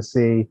expect to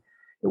see,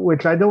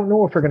 which I don't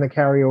know if are going to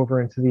carry over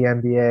into the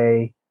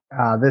NBA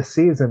this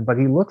season, but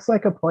he looks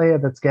like a player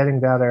that's getting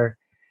better.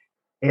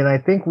 And I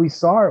think we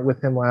saw it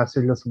with him last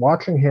year, just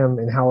watching him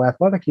and how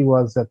athletic he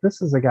was, that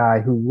this is a guy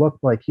who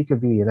looked like he could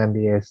be an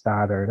NBA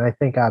starter. And I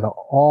think out of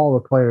all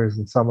the players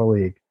in Summer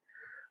League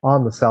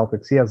on the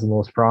Celtics, he has the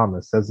most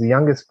promise. As the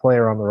youngest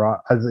player on the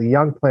as a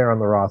young player on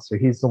the roster,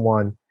 he's the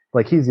one,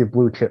 like he's your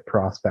blue chip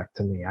prospect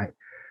to me.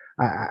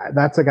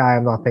 That's a guy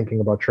I'm not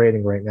thinking about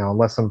trading right now,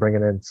 unless I'm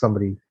bringing in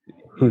somebody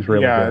who's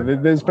really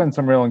good. There's been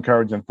some real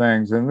encouraging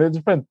things, and there's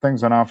been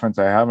things on offense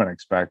I haven't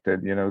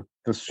expected.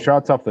 The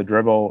shots off the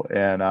dribble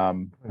and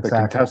the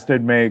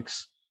contested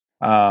makes.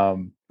 There's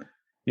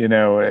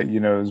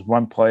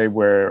one play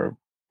where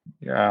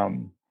I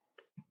don't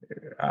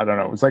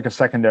know, it was like a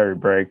secondary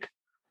break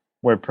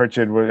where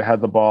Pritchard had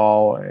the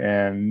ball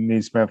and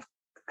Nesmith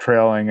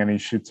trailing, and he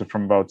shoots it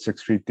from about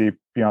 6 feet deep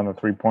beyond the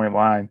 3-point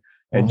line,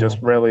 and just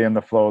really in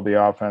the flow of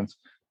the offense.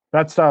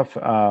 That stuff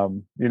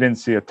you didn't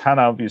see a ton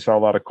of. You saw a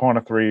lot of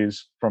corner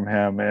threes from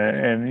him,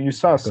 and you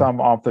saw some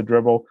off the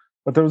dribble.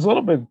 But there was a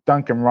little bit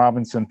Duncan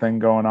Robinson thing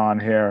going on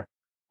here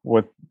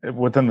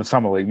within the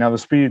Summer League. Now, the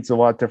speed's a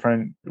lot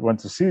different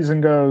once the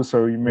season goes,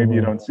 so maybe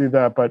you don't see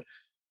that. But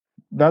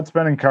that's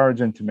been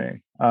encouraging to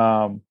me.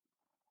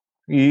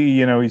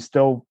 He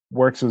still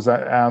works his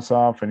ass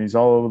off, and he's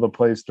all over the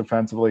place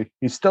defensively.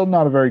 He's still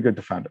not a very good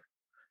defender.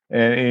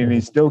 And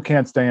he still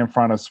can't stay in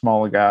front of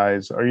smaller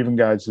guys or even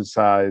guys his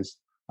size.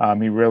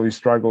 He really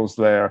struggles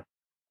there.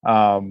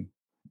 But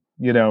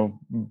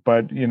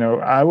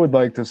I would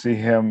like to see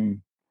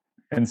him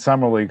in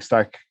Summer League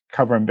start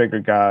covering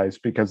bigger guys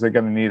because they're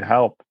going to need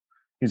help.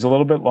 He's a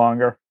little bit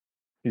longer.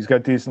 He's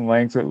got decent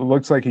length. It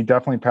looks like he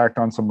definitely packed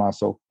on some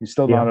muscle. He's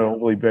still not an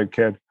overly big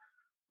kid.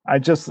 I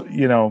just,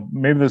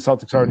 maybe the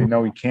Celtics already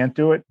know he can't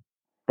do it,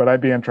 but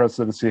I'd be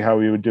interested to see how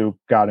he would do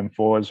guarding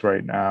fours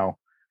right now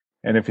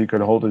and if he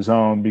could hold his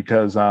own,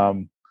 because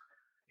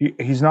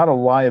he's not a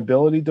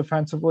liability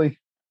defensively,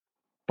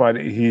 but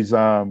he's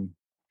got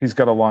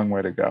a long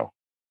way to go.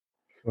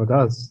 It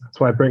does. That's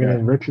why bringing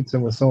in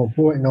Richardson was so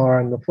important. Or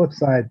on the flip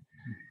side,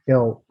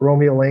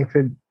 Romeo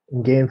Langford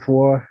in Game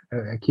 4.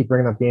 I keep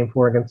bringing up Game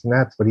 4 against the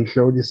Nets, but he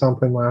showed you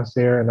something last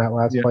year in that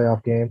last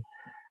playoff game.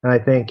 And I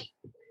think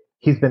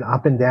he's been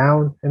up and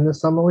down in the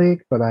Summer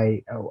League, but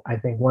I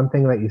think one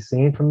thing that you've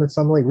seen from the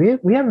Summer League,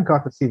 we haven't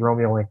got to see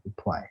Romeo Langford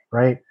play,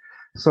 right?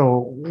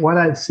 So what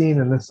I've seen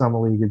in this Summer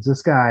League is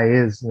this guy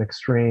is an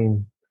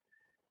extreme.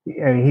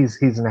 I mean,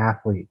 he's an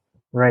athlete,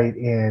 right?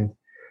 And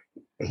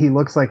he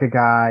looks like a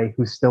guy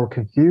who's still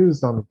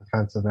confused on the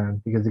defensive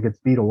end because he gets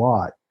beat a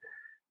lot.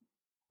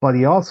 But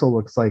he also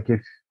looks like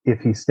if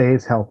he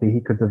stays healthy,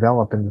 he could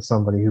develop into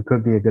somebody who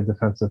could be a good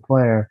defensive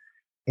player.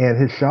 And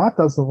his shot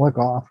doesn't look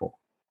awful.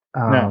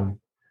 No.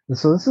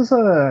 So this is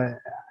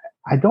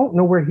I don't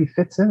know where he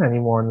fits in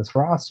anymore in this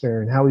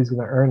roster and how he's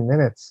going to earn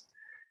minutes.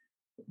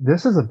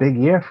 This is a big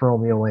year for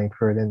Romeo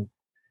Langford. And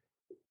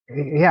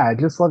yeah, I'd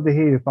just love to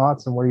hear your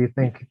thoughts on where you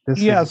think this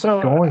is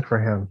going for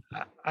him.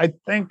 I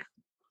think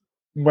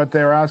what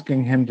they're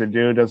asking him to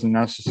do doesn't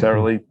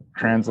necessarily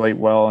translate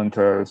well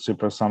into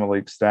Super Summer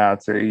League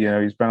stats.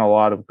 He's been a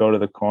lot of go to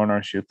the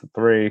corner, shoot the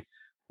three.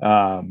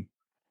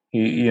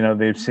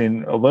 They've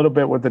seen a little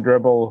bit with the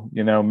dribble.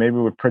 Maybe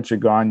with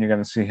Pritchard gone, you're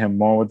going to see him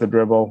more with the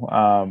dribble.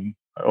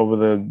 Over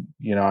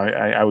the,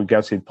 I would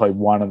guess he'd played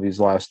one of these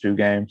last 2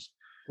 games.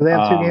 Do they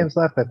have 2 games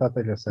left? I thought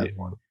they just had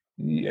one.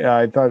 Yeah,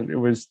 I thought it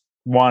was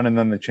one and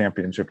then the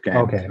championship game.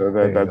 Okay, so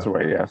that's the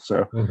way. Yeah.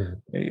 So,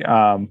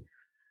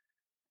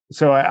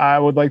 so I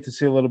would like to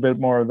see a little bit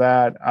more of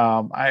that.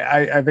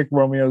 I think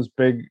Romeo's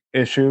big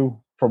issue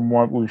from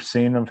what we've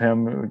seen of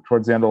him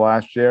towards the end of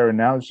last year, and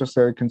now it's just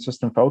a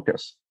consistent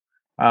focus.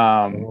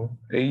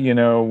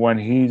 When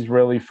he's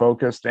really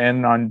focused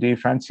in on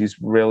defense, he's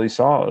really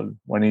solid.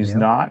 When he's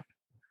not,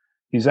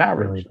 he's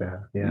average.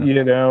 Really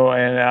bad.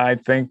 And I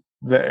think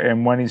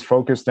and when he's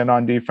focused in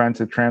on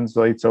defense, it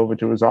translates over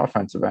to his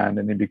offensive end,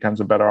 and he becomes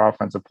a better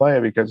offensive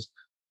player because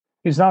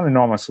he's not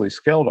enormously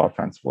skilled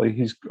offensively.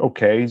 He's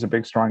okay. He's a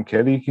big, strong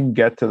kid. He can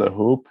get to the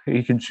hoop.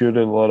 He can shoot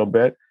it a little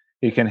bit.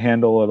 He can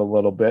handle it a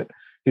little bit.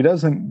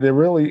 There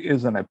really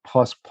isn't a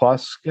plus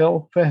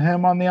skill for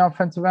him on the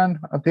offensive end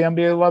at the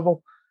NBA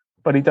level,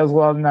 but he does a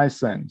lot of nice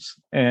things.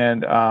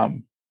 And,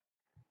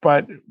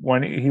 but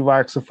when he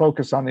lacks the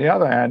focus on the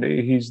other end,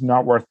 he's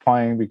not worth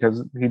playing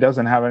because he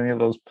doesn't have any of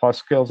those plus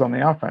skills on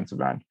the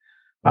offensive end.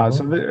 It's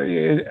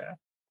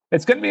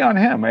going to be on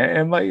him.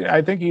 And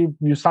I think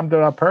you summed it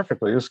up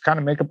perfectly. Just kind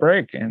of make a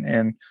break,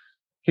 and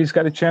he's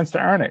got a chance to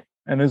earn it.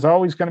 And there's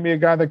always going to be a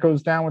guy that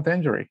goes down with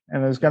injury,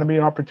 and there's going to be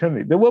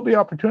opportunity. There will be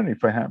opportunity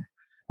for him.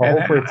 Well,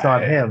 hopefully it's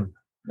not him.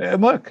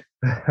 And look,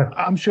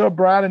 I'm sure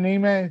Brad and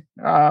Ime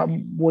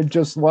would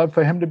just love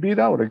for him to beat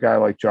out a guy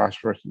like Josh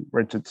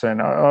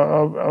Richardson,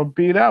 or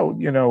beat out,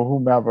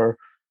 whomever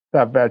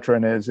that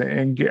veteran is,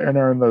 and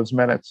earn those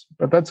minutes.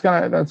 But that's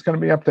gonna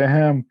be up to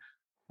him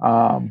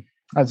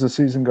as the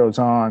season goes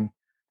on.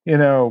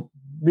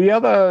 The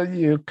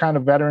other kind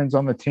of veterans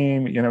on the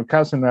team,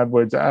 Carson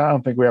Edwards, I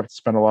don't think we have to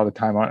spend a lot of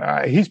time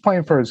on. He's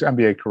playing for his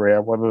NBA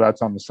career, whether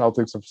that's on the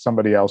Celtics or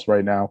somebody else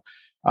right now.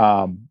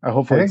 I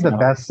think the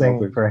best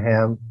thing for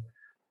him,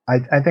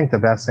 I think the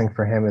best thing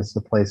for him is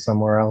to play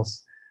somewhere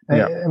else.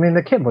 I mean,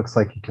 the kid looks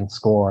like he can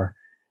score.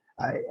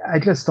 I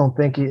just don't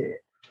think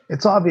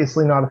it's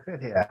obviously not a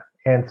fit here.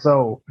 And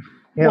so,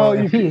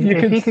 if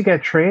he could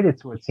get traded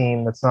to a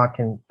team that's not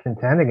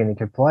contending and he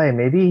could play,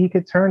 maybe he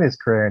could turn his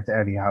career into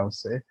Eddie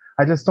House.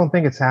 I just don't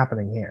think it's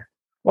happening here.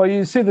 Well,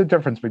 you see the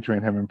difference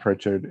between him and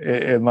Pritchard,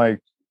 and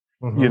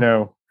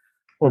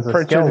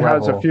Pritchard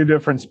has a few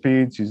different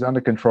speeds. He's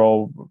under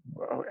control.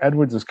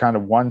 Edwards is kind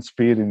of one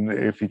speed, and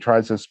if he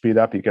tries to speed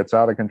up, he gets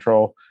out of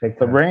control.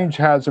 The range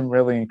hasn't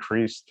really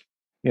increased.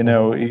 He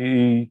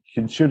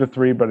can shoot a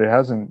three, but it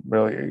hasn't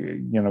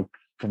really,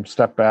 from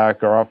step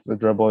back or off the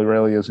dribble, it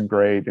really isn't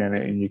great.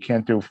 And you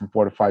can't do it from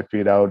 4 to 5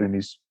 feet out, and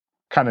he's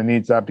kind of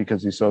needs that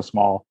because he's so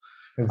small.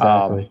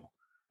 Exactly.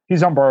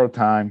 He's on borrowed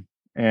time,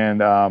 and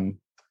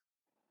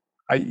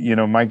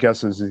my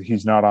guess is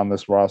he's not on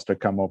this roster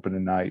come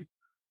opening night.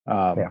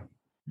 I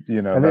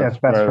think that's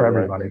best for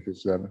everybody.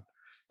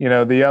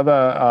 The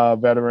other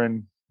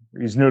veteran,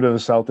 he's new to the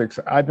Celtics.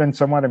 I've been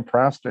somewhat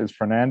impressed is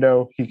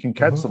Fernando. He can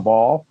catch the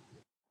ball,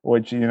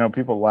 which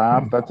people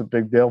laugh. That's a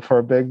big deal for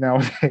a big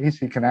nowadays.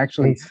 He can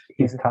actually.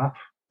 He's tough.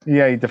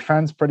 Yeah, he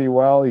defends pretty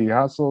well. He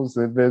hustles.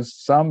 There's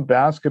some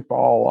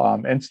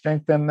basketball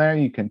instinct in there.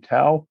 You can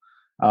tell.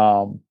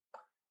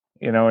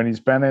 And he's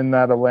been in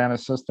that Atlanta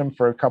system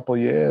for a couple of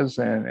years,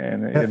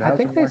 and I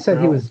think they said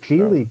he was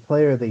G League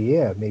Player of the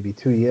Year maybe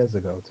 2 years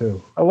ago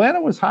too.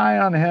 Atlanta was high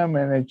on him,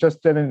 and it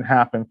just didn't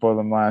happen for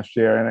them last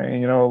year.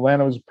 And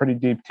Atlanta was a pretty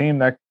deep team.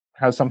 That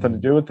has something to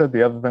do with it.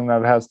 The other thing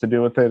that has to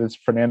do with it is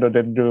Fernando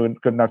didn't do a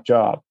good enough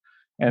job,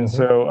 and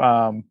so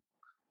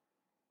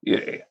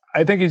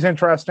I think he's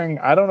interesting.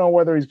 I don't know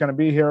whether he's going to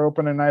be here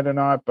opening night or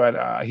not,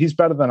 but he's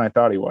better than I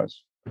thought he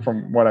was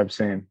from what I've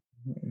seen.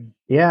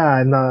 Yeah,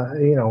 and I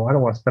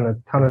don't want to spend a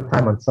ton of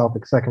time on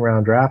Celtics second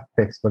round draft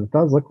picks, but it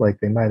does look like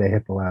they might have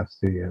hit the last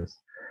 2 years.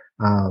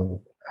 Um,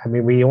 I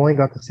mean, we only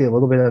got to see a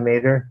little bit of the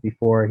major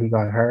before he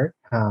got hurt,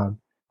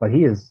 but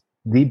he is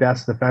the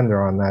best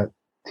defender on that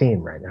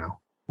team right now,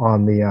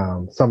 on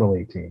the summer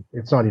league team.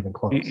 It's not even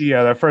close.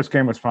 Yeah, that first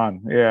game was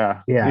fun.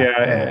 Yeah, it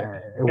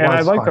and I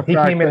was like fun. He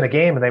came in the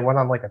game and they went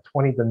on like a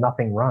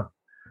 20-0 run.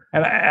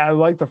 And I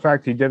like the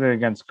fact he did it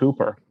against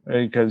Cooper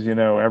because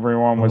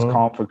everyone was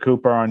calling for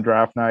Cooper on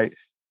draft night,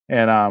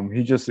 and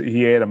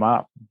he ate him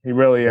up. He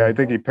really, I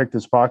think he picked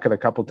his pocket a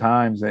couple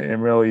times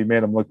and really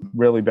made him look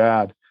really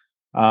bad.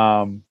 He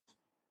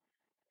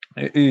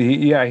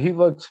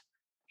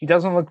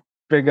doesn't look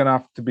big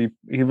enough to be.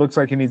 He looks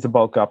like he needs to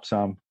bulk up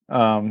some.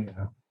 I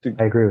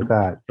agree with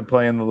that. To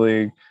play in the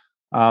league,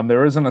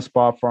 there isn't a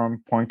spot for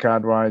him point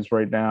guard wise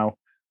right now,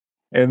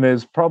 and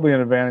there's probably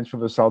an advantage for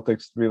the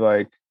Celtics to be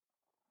like,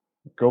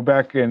 go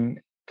back to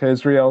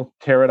Israel,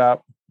 tear it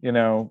up.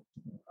 To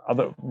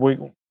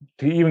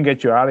even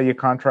get you out of your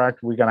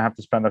contract, we're going to have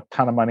to spend a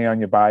ton of money on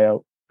your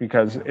buyout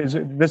because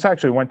this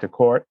actually went to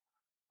court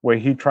where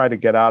he tried to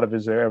get out of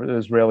his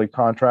Israeli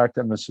contract,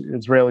 and the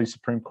Israeli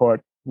Supreme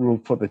Court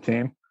ruled for the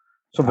team.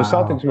 So the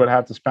Celtics would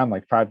have to spend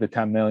like $5 to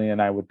 $10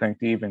 million, I would think,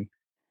 to even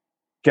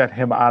get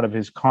him out of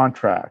his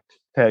contract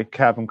to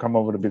have him come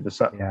over to be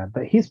the. Yeah,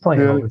 but he's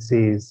playing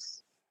overseas.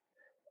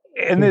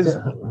 And there's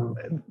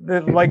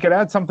like it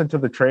adds something to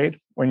the trade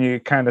when you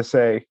kind of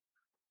say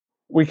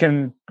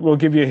we'll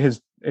give you his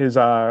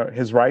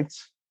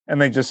rights, and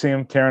they just see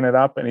him tearing it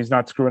up and he's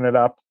not screwing it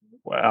up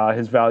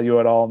his value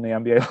at all in the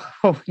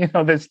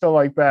NBA. There's still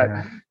like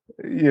that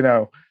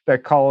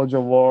that college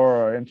of law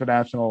or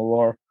international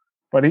law,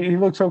 but he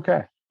looks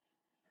okay.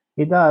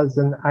 He does,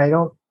 and I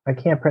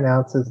can't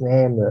pronounce his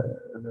name.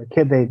 The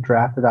kid they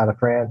drafted out of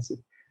France,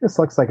 this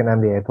looks like an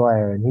NBA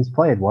player, and he's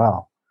played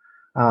well.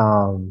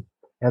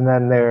 And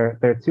then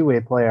their two-way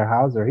player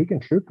Hauser, he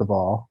can shoot the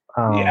ball.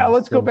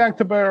 Let's go back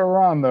to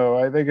Beran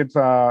though. I think it's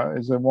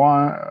is it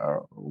one?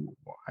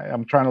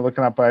 I'm trying to look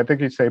it up, but I think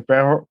you say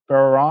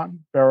Beran.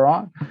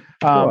 Sure.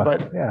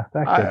 But yeah,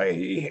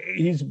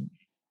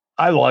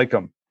 I like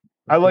him.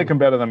 I like him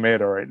better than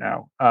Maeda right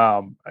now.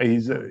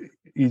 He's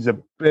a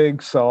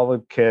big,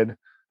 solid kid.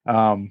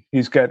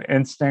 He's got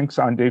instincts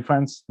on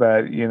defense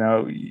that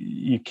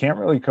you can't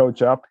really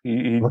coach up.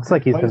 He looks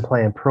like he's been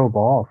playing pro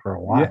ball for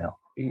a while.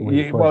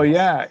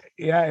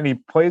 And he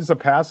plays the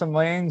passing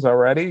lanes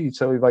already,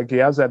 so he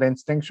has that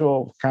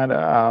instinctual kind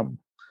of.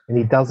 And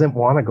he doesn't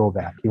want to go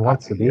back. He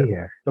wants to be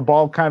here. The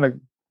ball kind of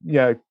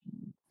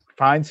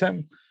finds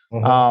him.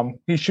 Mm-hmm.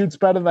 He shoots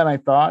better than I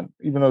thought,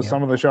 even though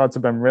some of the shots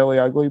have been really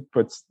ugly.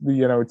 But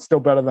it's still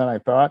better than I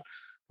thought.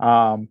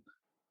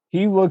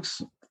 He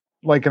looks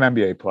like an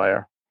NBA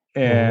player,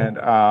 and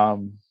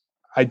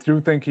I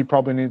do think he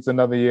probably needs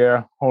another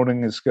year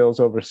honing his skills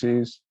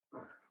overseas.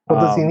 Well,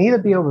 does he need to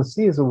be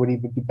overseas, or would he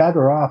be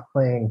better off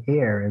playing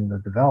here in the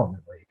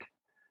development league?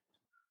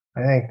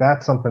 I think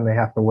that's something they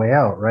have to weigh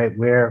out, right?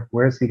 Where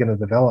is he going to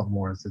develop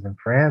more? Is it in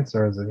France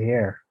or is it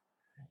here?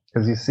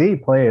 Because you see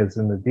players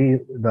in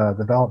the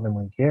development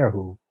league here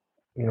who,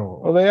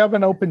 Well, they have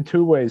an open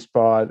two-way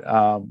spot.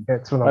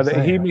 That's what I'm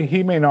saying.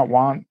 He may not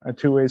want a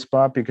two-way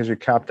spot because you're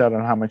capped out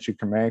on how much you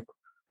can make.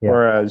 Yeah.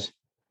 Whereas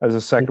as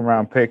a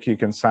second-round pick, you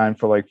can sign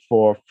for like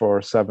 $4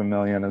 for $7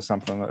 million or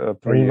something.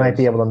 You might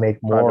be able to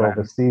make more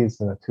overseas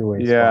than a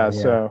two-way spot.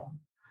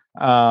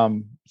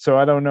 So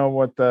I don't know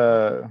what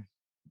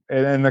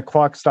and the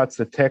clock starts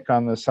to tick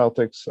on the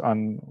Celtics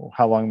on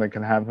how long they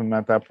can have him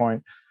at that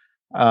point.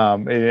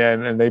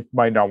 And they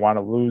might not want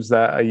to lose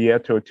that a year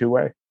to a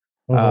two-way.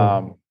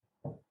 Mm-hmm.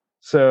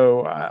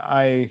 So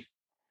I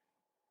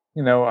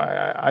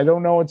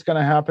don't know what's going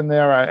to happen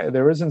there.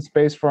 There isn't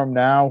space for him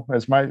now.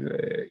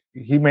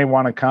 He may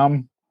want to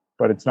come,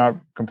 but it's not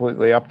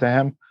completely up to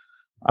him.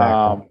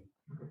 Exactly.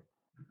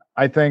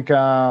 I think,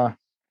 but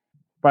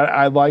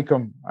I like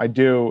him. I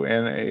do.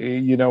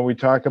 And, we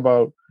talk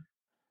about,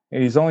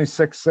 he's only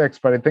 6'6",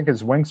 but I think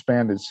his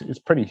wingspan is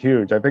pretty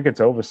huge. I think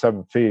it's over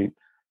 7 feet.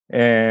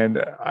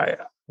 And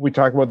we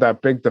talk about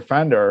that big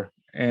defender,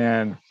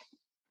 and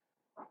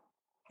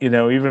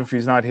even if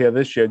he's not here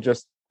this year,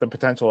 just the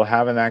potential of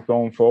having that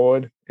going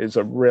forward is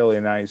a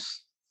really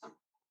nice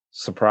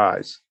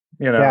surprise.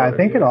 I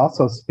think it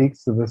also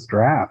speaks to this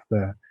draft.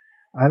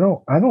 I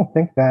don't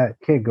think that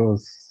kid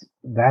goes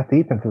that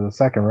deep into the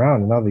second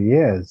round in other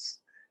years.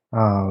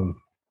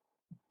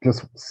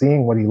 Just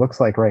seeing what he looks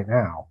like right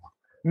now.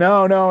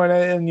 No,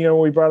 and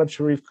we brought up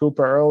Sharif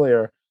Cooper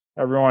earlier.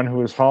 Everyone who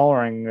was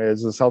hollering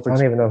is the Celtics. I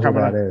don't even know who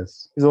that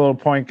is. He's a little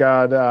point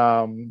guard.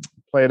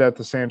 Played at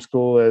the same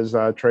school as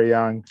Trae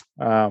Young,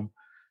 and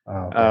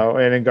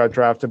then got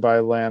drafted by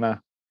Atlanta.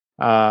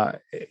 So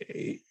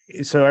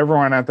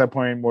everyone at that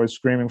point was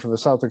screaming for the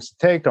Celtics to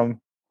take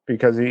him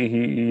because he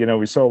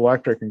he's so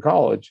electric in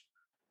college.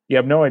 You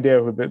have no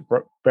idea who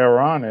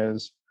Beran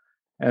is,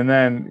 and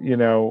then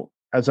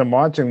as I'm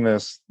watching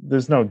this,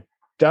 there's no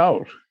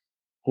doubt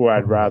who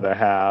I'd rather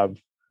have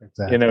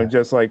Exactly.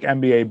 Just like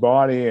NBA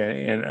body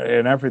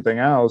and everything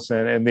else,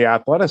 and the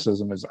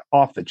athleticism is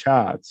off the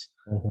charts.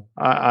 Mm-hmm.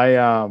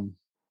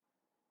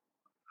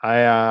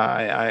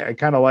 I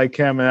kind of like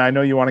him, and I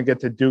know you want to get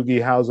to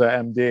Doogie Howser,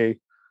 MD.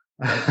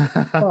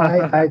 Well,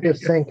 I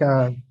just think,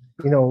 I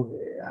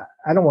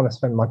don't want to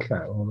spend much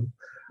time on him.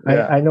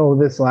 Yeah. I know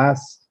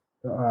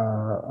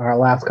our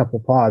last couple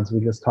pods,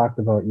 we just talked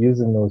about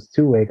using those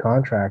two-way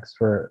contracts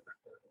for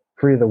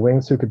either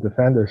wings who could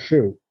defend or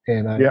shoot.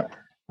 And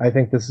I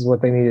think this is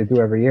what they need to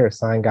do every year,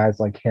 sign guys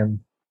like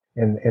him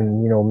and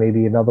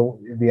maybe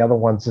the other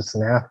one's just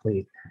an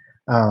athlete.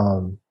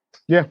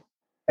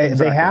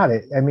 Exactly. They had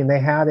it. I mean, they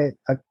had it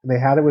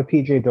with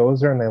PJ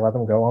Dozier and they let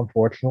him go,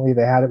 unfortunately.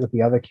 They had it with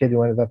the other kid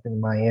who ended up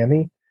in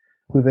Miami,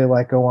 who they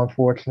let go,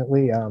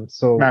 unfortunately.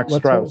 So Max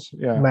Strauss.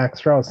 Max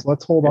Strauss.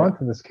 Let's hold on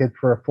to this kid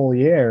for a full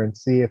year and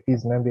see if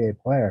he's an NBA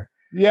player.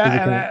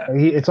 Yeah,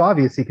 it's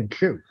obvious he can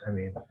shoot. I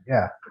mean,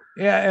 yeah.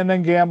 Yeah, and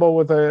then gamble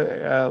with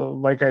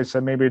like I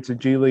said, maybe it's a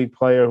G League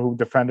player who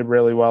defended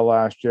really well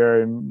last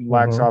year and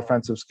lacks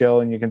offensive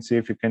skill, and you can see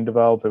if you can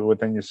develop it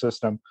within your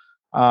system.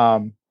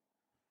 And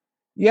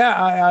the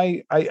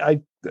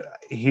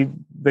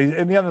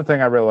other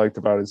thing I really liked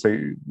about it is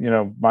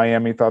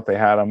Miami thought they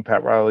had him,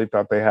 Pat Riley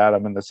thought they had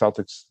him, and the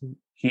Celtics.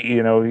 He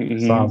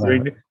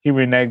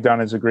reneged on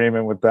his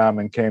agreement with them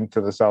and came to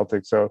the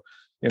Celtics. So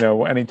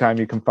anytime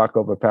you can fuck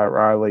over Pat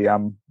Riley,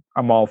 I'm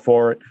all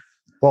for it.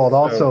 Well, it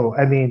also,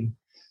 I mean,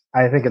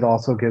 I think it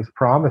also gives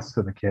promise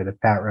to the kid if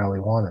Pat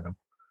Riley wanted him.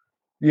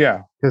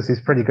 Yeah, because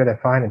he's pretty good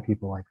at finding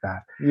people like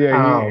that.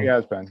 Yeah, he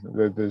has been.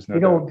 There's no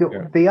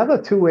doubt. The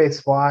other two-way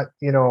spot,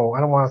 I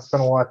don't want to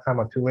spend a lot of time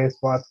on two-way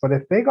spots, but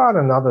if they got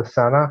another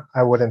center,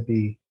 I wouldn't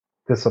be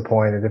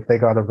disappointed if they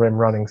got a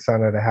rim-running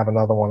center to have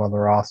another one on the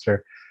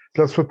roster.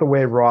 Just with the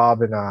way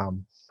Rob and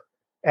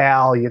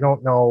Al, you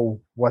don't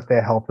know what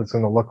their help is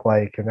going to look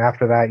like. And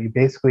after that, you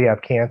basically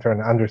have Cantor,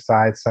 an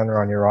undersized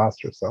center on your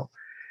roster. So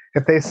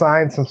if they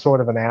sign some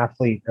sort of an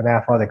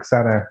athletic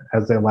center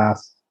as their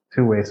last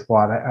two-way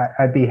spot,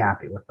 I'd be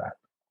happy with that.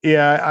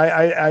 Yeah,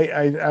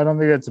 I don't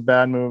think that's a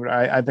bad move.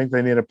 I think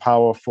they need a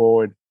power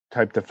forward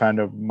type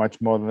defender much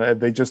more than that.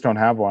 They just don't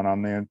have one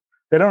on there.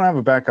 They don't have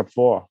a backup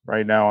four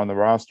right now on the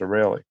roster,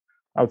 really,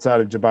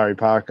 outside of Jabari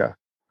Parker.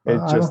 I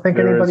don't think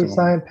anybody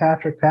signed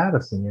Patrick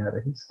Patterson yet.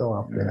 He's still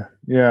out there.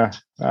 Yeah.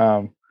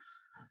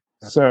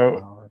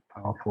 So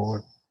power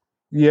forward.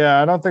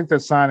 Yeah, I don't think they're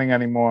signing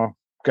any more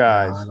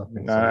guys. No, I don't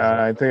think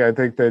so. I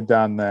think they're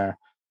done there.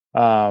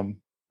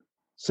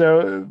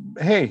 So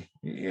hey,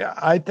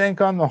 I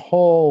think on the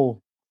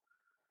whole,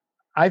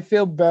 I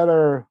feel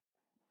better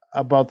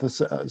about the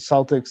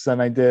Celtics than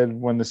I did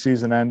when the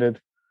season ended.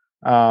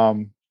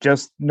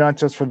 Just not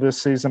just for this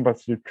season,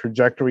 but the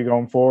trajectory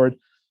going forward.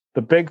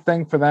 The big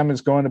thing for them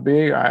is going to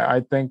be, I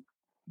think,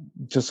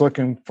 just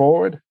looking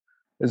forward,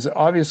 is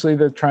obviously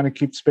they're trying to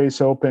keep space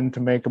open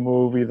to make a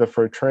move either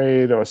for a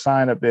trade or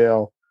sign a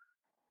deal.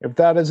 If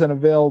that isn't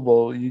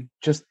available, you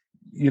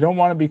don't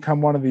want to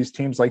become one of these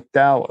teams like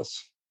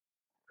Dallas,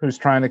 who's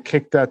trying to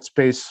kick that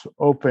space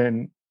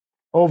open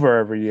over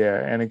every year.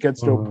 And it gets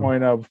to a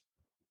point of,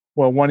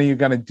 well, when are you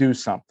going to do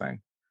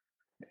something?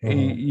 So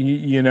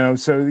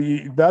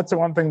that's the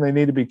one thing they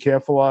need to be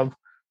careful of.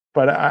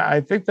 But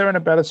I think they're in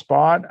a better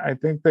spot. I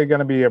think they're going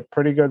to be a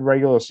pretty good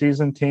regular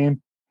season team.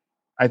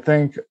 I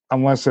think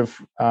unless if,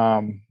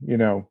 Tatum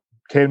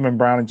and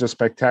Brown are just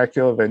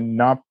spectacular, they're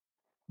not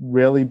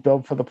really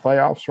built for the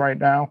playoffs right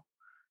now.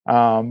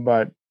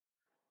 But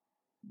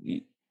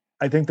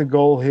I think the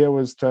goal here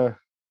was to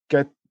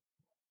get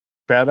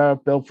better,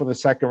 built for the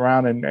second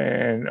round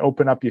and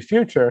open up your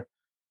future.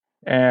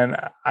 And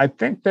I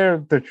think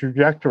the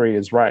trajectory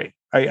is right.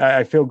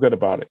 I feel good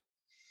about it.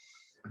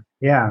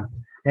 Yeah.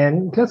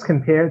 And just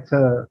compared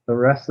to the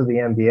rest of the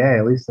NBA,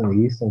 at least in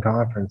the Eastern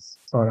Conference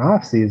on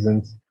off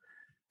seasons,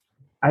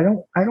 I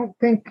don't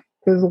think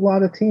there's a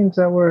lot of teams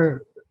that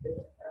were,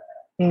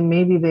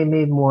 maybe they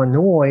made more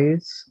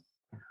noise,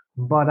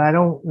 but I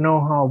don't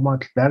know how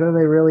much better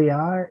they really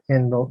are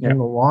in the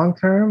long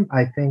term.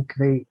 I think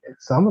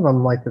some of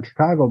them, like the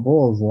Chicago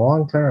Bulls,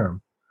 long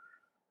term,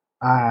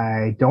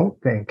 I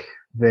think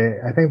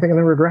they're going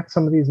to regret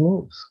some of these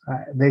moves.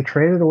 They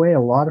traded away a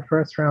lot of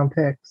first round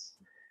picks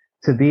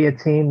to be a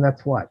team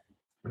that's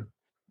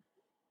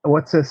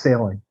what's their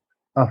ceiling?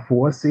 A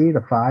 4 seed,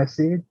 a 5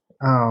 seed?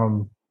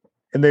 And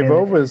they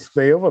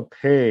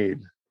overpaid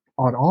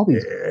on all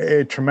these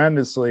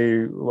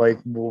tremendously, like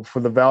for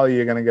the value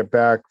you're going to get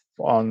back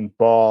on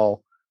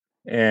Ball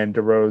and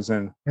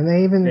DeRozan. And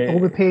they even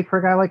overpaid for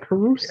a guy like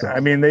Caruso.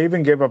 I mean, they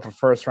even gave up a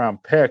first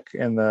round pick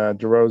in the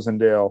DeRozan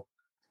deal.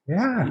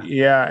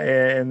 Yeah,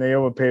 and they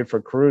overpaid for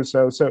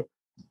Caruso. So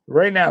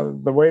right now,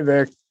 the way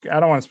I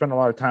don't want to spend a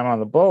lot of time on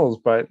the Bulls,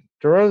 but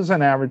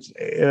DeRozan average,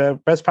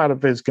 best part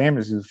of his game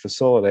is he's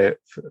facilitator.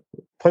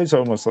 Plays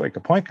almost like a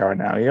point guard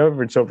now. He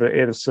averaged over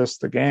 8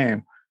 assists a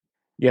game.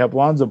 You have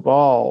Lonzo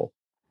Ball,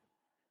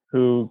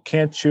 who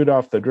can't shoot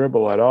off the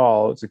dribble at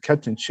all. It's a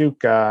catch and shoot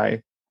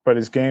guy, but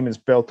his game is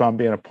built on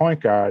being a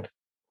point guard.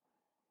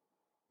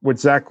 with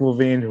Zach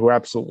LaVine, who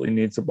absolutely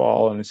needs the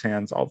ball in his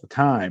hands all the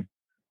time.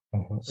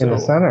 In the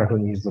center, who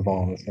needs the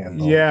ball in his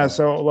hands. Yeah.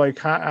 So, like,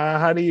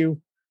 how do you?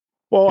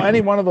 Well,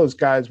 any one of those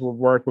guys will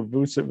work with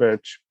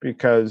Vucevic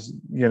because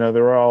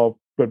they're all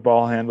good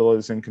ball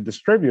handlers and can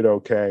distribute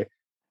okay.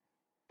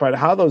 But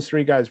how those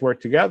three guys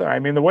work together? I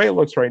mean, the way it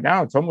looks right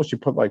now, it's almost you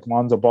put like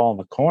Lonzo Ball in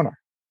the corner.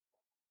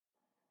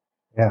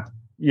 Yeah.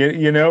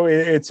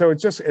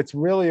 It's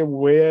really a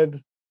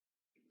weird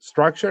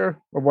structure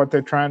of what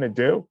they're trying to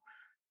do.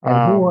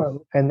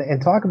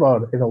 And talk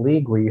about in a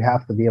league where you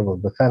have to be able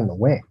to defend the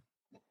wing.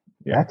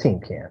 Yeah. That team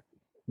can't.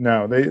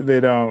 No, they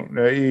don't.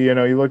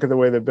 You look at the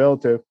way they're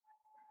built. They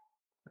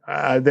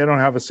don't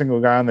have a single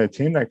guy on their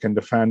team that can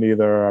defend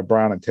either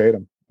Brown and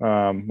Tatum,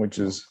 which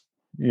is,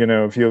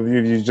 if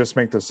you just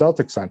make the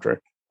Celtics centric.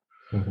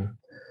 Mm-hmm.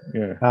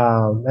 Yeah.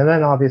 And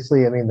then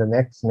obviously, I mean, the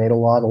Knicks made a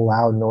lot of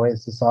loud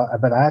noise.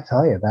 But I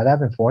tell you, that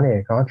Evan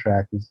Fournier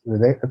contract it's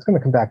going to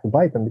come back to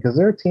bite them because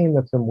they're a team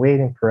that's been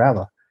waiting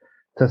forever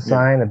to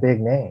sign a big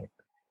name,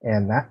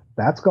 and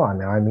that's gone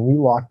now. I mean,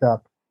 you locked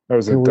up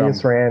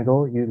Julius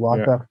Randle, you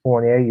locked up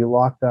Fournier, you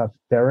locked up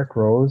Derrick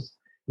Rose,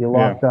 you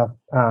locked up.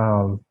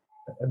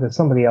 There's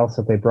somebody else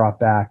that they brought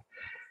back.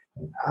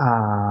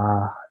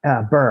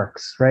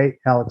 Burks, right?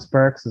 Alex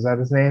Burks, is that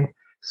his name?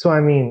 So I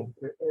mean,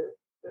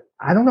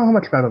 I don't know how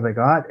much better they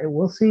got.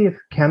 We'll see if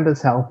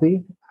Kemba's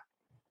healthy.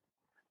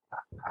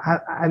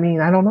 I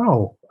mean, I don't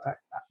know.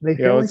 They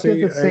feel like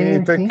they're the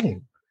same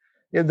team.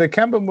 Yeah, the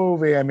Kemba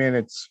movie. I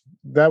mean,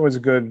 that was a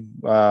good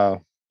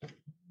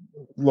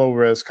low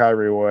risk, high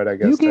reward. I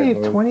guess you gave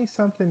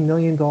 $20-something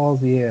million a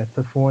year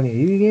to Fournier.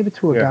 You gave it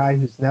to a guy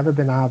who's never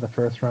been out of the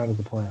first round of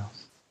the playoffs.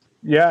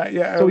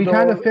 Yeah. So he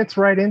kind of fits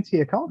right into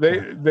your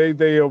culture.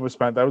 They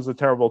overspent. That was a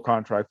terrible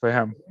contract for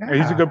him. Yeah.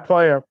 He's a good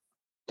player.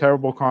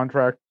 Terrible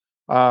contract.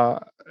 Kemba,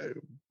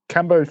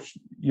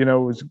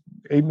 was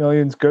 $8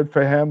 million is good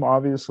for him.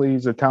 Obviously,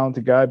 he's a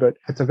talented guy, but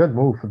it's a good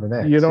move for the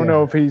Knicks. You don't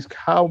know if he's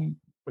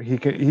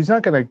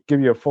not going to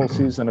give you a full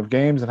season of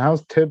games, and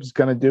how's Tibbs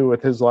going to do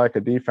with his lack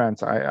of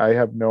defense? I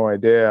have no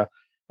idea.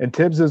 And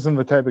Tibbs isn't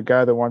the type of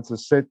guy that wants to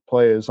sit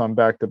players on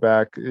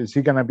back-to-back. Is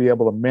he going to be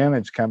able to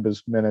manage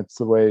Kemba's minutes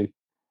the way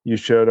you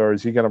should, or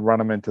is he going to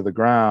run him into the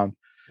ground?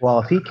 Well,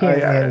 if he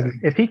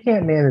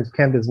can't manage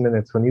Kemba's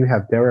minutes when you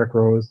have Derrick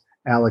Rose,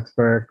 Alex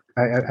Burke,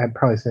 I'm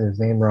probably saying his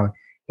name wrong,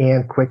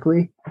 and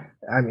Quickly,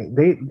 I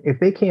mean, if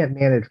they can't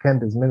manage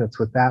Kemba's minutes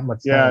with that much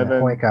time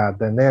at point guard,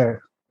 then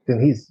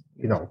he's,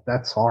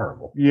 that's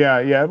horrible.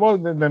 Yeah. Well,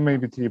 then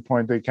maybe to your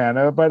point, they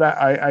can. But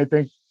I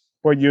think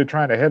what you're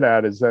trying to hit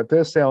at is that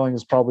their sailing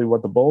is probably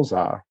what the Bulls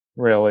are,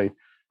 really.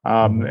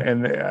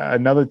 And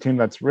another team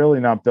that's really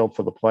not built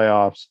for the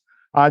playoffs.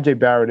 RJ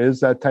Barrett is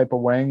that type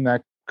of wing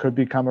that could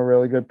become a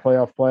really good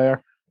playoff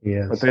player.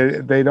 Yes.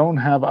 But they don't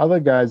have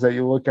other guys that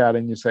you look at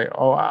and you say,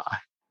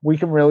 we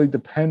can really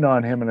depend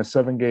on him in a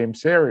 7-game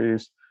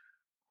series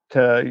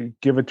to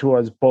give it to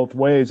us both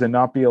ways and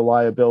not be a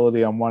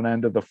liability on one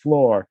end of the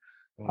floor.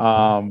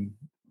 And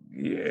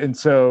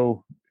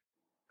so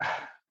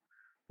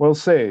we'll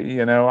see.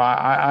 And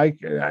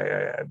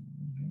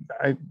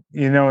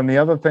the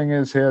other thing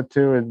is here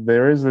too,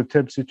 there is a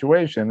tip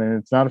situation, and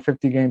it's not a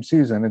 50-game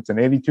season; it's an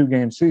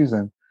 82-game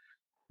season.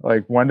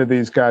 Like, when do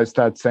these guys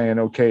start saying,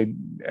 "Okay,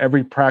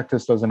 every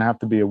practice doesn't have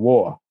to be a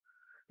war"?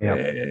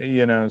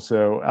 Yeah.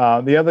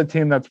 So the other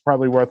team that's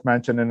probably worth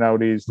mentioning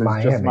out east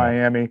is just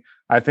Miami.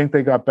 I think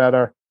they got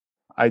better.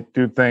 I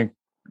do think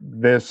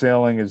their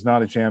sailing is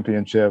not a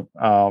championship,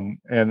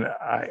 and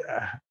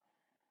I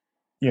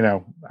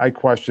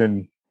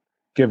question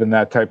giving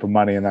that type of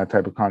money and that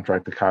type of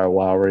contract to Kyle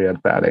Lowry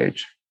at that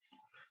age.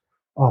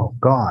 Oh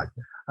God,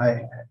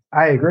 I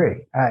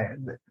agree.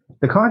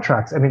 The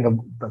contracts. I mean,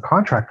 the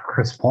contract for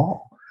Chris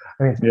Paul.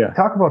 I mean,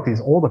 talk about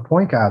these older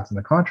point guards and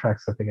the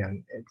contracts that they get.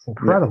 It's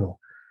incredible.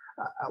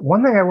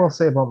 One thing I will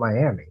say about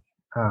Miami,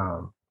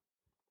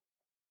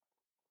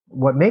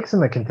 what makes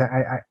him a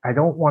contender, I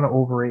don't want to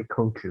overrate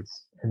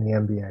coaches in the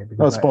NBA.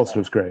 Because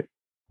Spoelstra's great.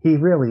 He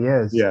really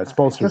is. Yeah,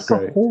 Spoelstra's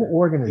great. The whole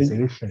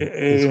organization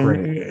is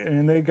great.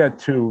 And they got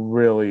two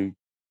really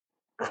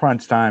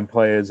crunch time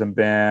players in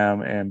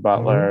Bam and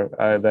Butler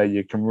that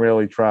you can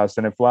really trust.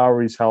 And if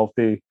Lowry's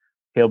healthy,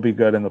 he'll be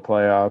good in the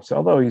playoffs,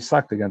 although he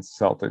sucked against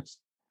the Celtics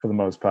for the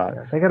most part.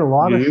 Yeah, they got a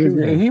lot of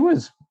shooting. He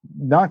was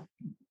not,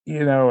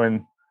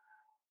 and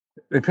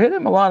they paid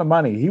him a lot of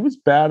money. He was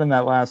bad in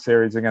that last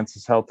series against the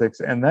Celtics.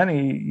 And then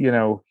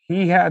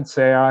he had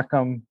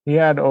Siakam, he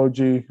had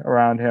OG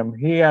around him,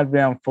 he had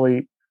Van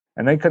Fleet,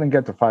 and they couldn't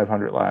get to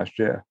 500 last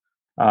year.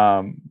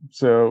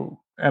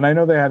 And I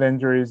know they had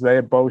injuries. They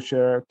had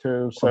Boucher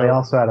too. So they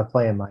also had to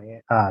play in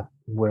Miami.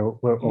 Where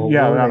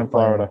down in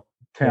Florida.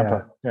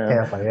 Tampa.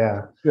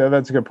 Yeah,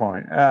 that's a good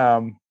point.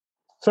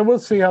 So we'll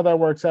see how that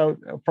works out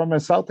from a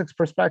Celtics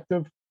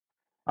perspective.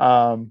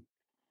 But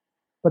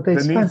they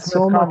spent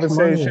so much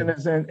conversation money.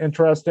 Is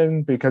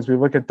interesting because we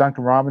look at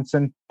Duncan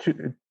Robinson.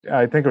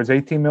 I think it was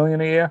 $18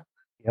 million a year.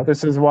 Yep.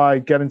 This is why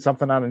getting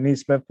something out of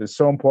Nesmith is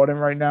so important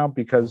right now,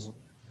 because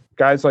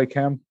guys like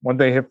him, when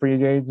they hit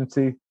free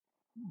agency,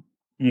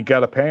 you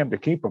got to pay him to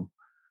keep him.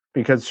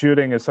 because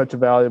shooting is such a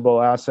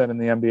valuable asset in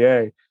the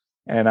NBA.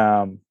 And,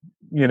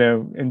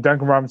 and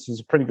Duncan Robinson is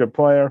a pretty good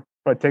player,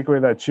 but take away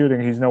that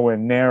shooting, he's nowhere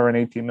near an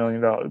 $18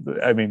 million.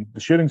 I mean, the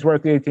shooting's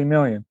worth the $18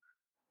 million,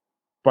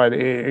 but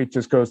it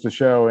just goes to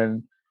show.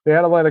 And they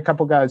had to let a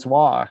couple guys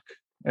walk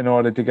in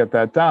order to get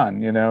that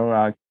done.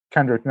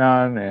 Kendrick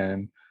Nunn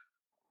and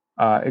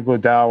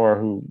Iguodala,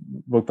 who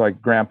looked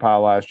like grandpa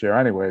last year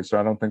anyway, so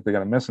I don't think they're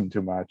going to miss him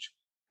too much.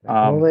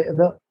 And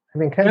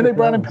they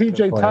brought in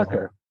PJ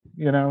Tucker.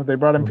 They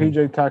brought in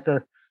PJ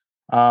Tucker.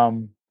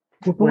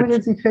 Where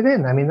does he fit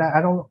in? I mean,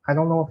 I don't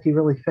know if he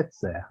really fits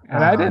there.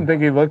 And I didn't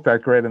think he looked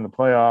that great in the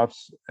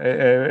playoffs.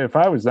 If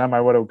I was them, I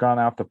would have gone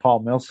after Paul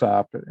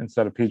Millsap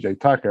instead of PJ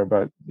Tucker.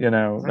 But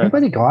has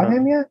anybody got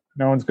him yet?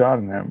 No one's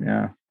gotten him.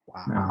 Yeah.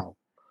 Wow.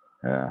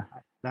 Yeah.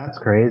 That's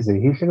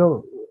crazy. He should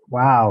go.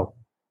 Wow.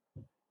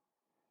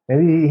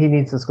 Maybe he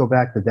needs to go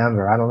back to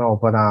Denver. I don't know,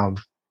 but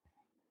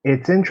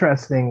it's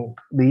interesting.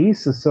 The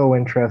East is so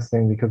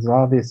interesting because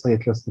obviously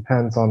it just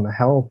depends on the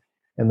health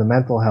and the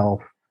mental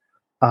health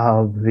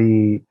of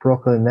the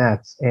Brooklyn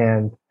Nets.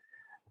 And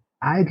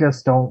I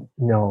just don't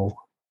know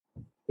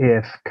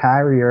if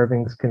Kyrie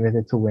Irving's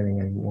committed to winning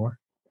anymore.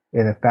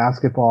 And if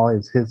basketball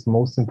is his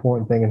most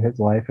important thing in his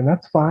life, and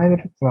that's fine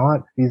if it's not,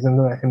 if he's in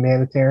the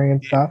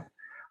humanitarian stuff.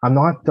 I'm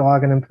not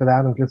dogging him for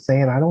that. I'm just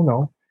saying I don't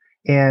know.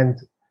 And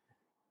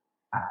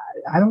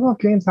I don't know if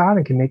James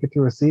Harden can make it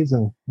through a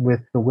season with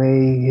the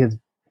way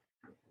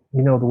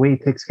the way he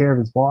takes care of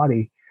his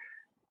body.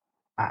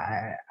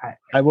 I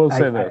will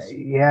say this.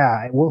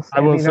 I will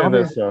say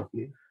this though.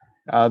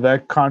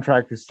 That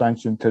contract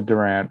extension to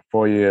Durant,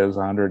 4 years,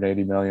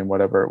 180 million,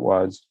 whatever it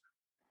was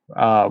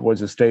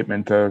a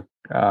statement to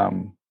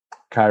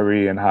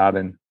Kyrie and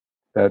Harden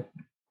that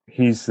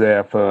he's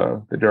there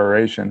for the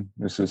duration.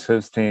 This is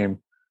his team.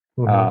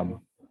 Mm-hmm.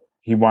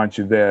 He wants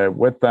you there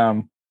with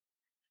them.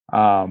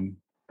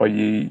 But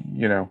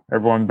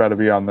everyone better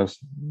be on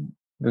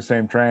the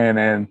same train.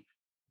 And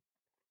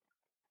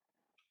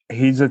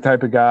he's the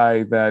type of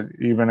guy that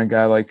even a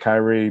guy like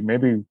Kyrie,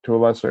 maybe to a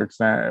lesser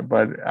extent,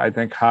 but I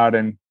think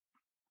Harden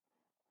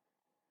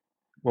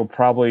will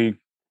probably,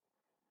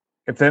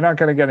 if they're not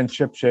going to get in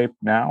ship shape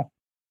now,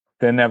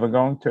 they're never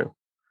going to.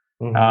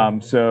 Mm-hmm.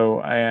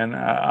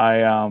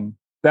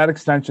 That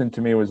extension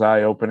to me was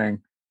eye-opening.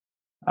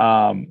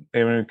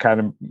 It kind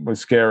of was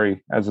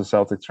scary as a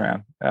Celtics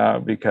fan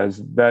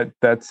because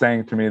that's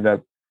saying to me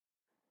that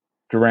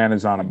Durant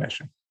is on a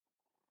mission,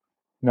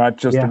 not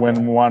just to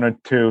win one or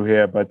two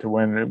here, but to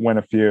win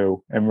a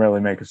few and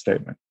really make a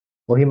statement.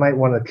 Well, he might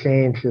want to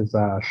change his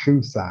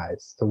shoe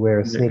size to wear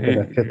a sneaker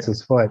that fits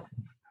his foot.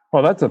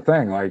 Well, that's the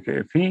thing. Like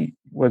if he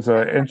was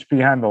an inch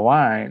behind the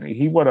line,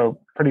 he would have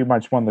pretty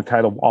much won the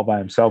title all by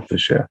himself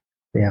this year.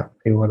 Yeah,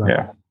 he would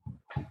have.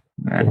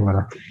 Yeah. He would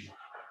have.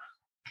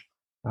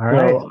 All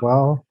right.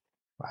 Well,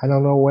 I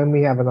don't know when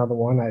we have another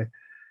one.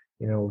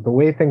 The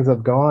way things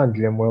have gone,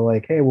 Jim, we're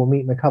like, hey, we'll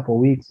meet in a couple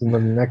of weeks, and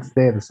then the next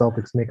day the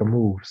Celtics make a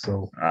move.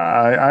 So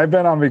I've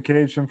been on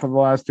vacation for the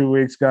last 2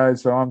 weeks,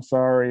 guys. So I'm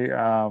sorry.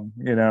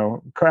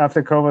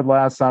 After COVID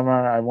last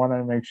summer, I wanted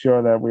to make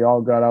sure that we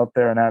all got out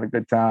there and had a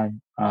good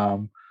time.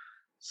 And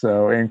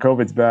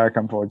COVID's back,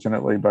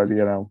 unfortunately, but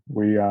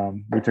we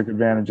took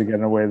advantage of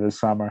getting away this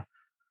summer.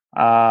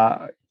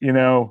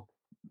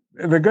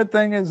 The good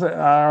thing is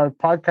our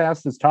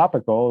podcast is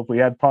topical. If we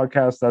had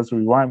podcasts as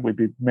we want, we'd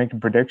be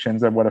making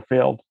predictions that would have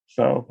failed.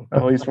 So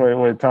at least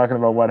we're talking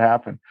about what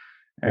happened.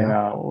 And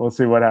we'll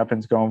see what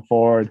happens going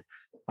forward.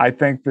 I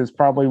think there's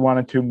probably one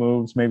or two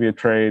moves, maybe a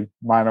trade,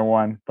 minor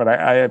one. But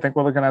I think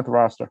we're looking at the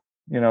roster,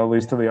 at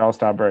least to the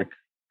All-Star break.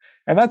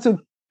 And that's a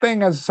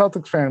thing as a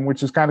Celtics fan,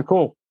 which is kind of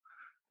cool.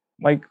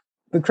 Like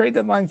the trade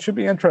deadline should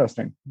be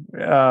interesting.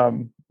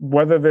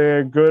 Whether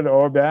they're good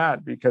or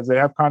bad, because they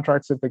have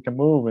contracts that they can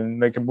move,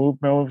 and they can move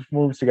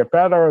moves to get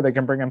better, or they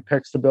can bring in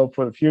picks to build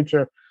for the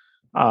future.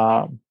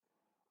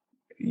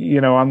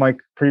 Unlike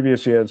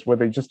previous years where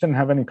they just didn't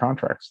have any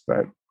contracts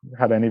that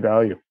had any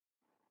value.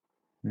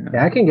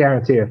 Yeah, I can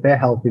guarantee if they're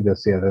healthy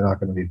this year, they're not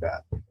going to be bad.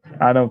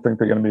 I don't think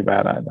they're going to be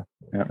bad either.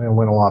 Yeah. They'll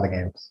win a lot of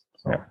games.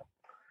 So. Yeah.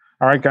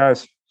 All right,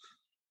 guys.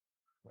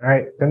 All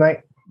right. Good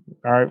night.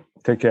 All right.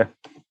 Take care.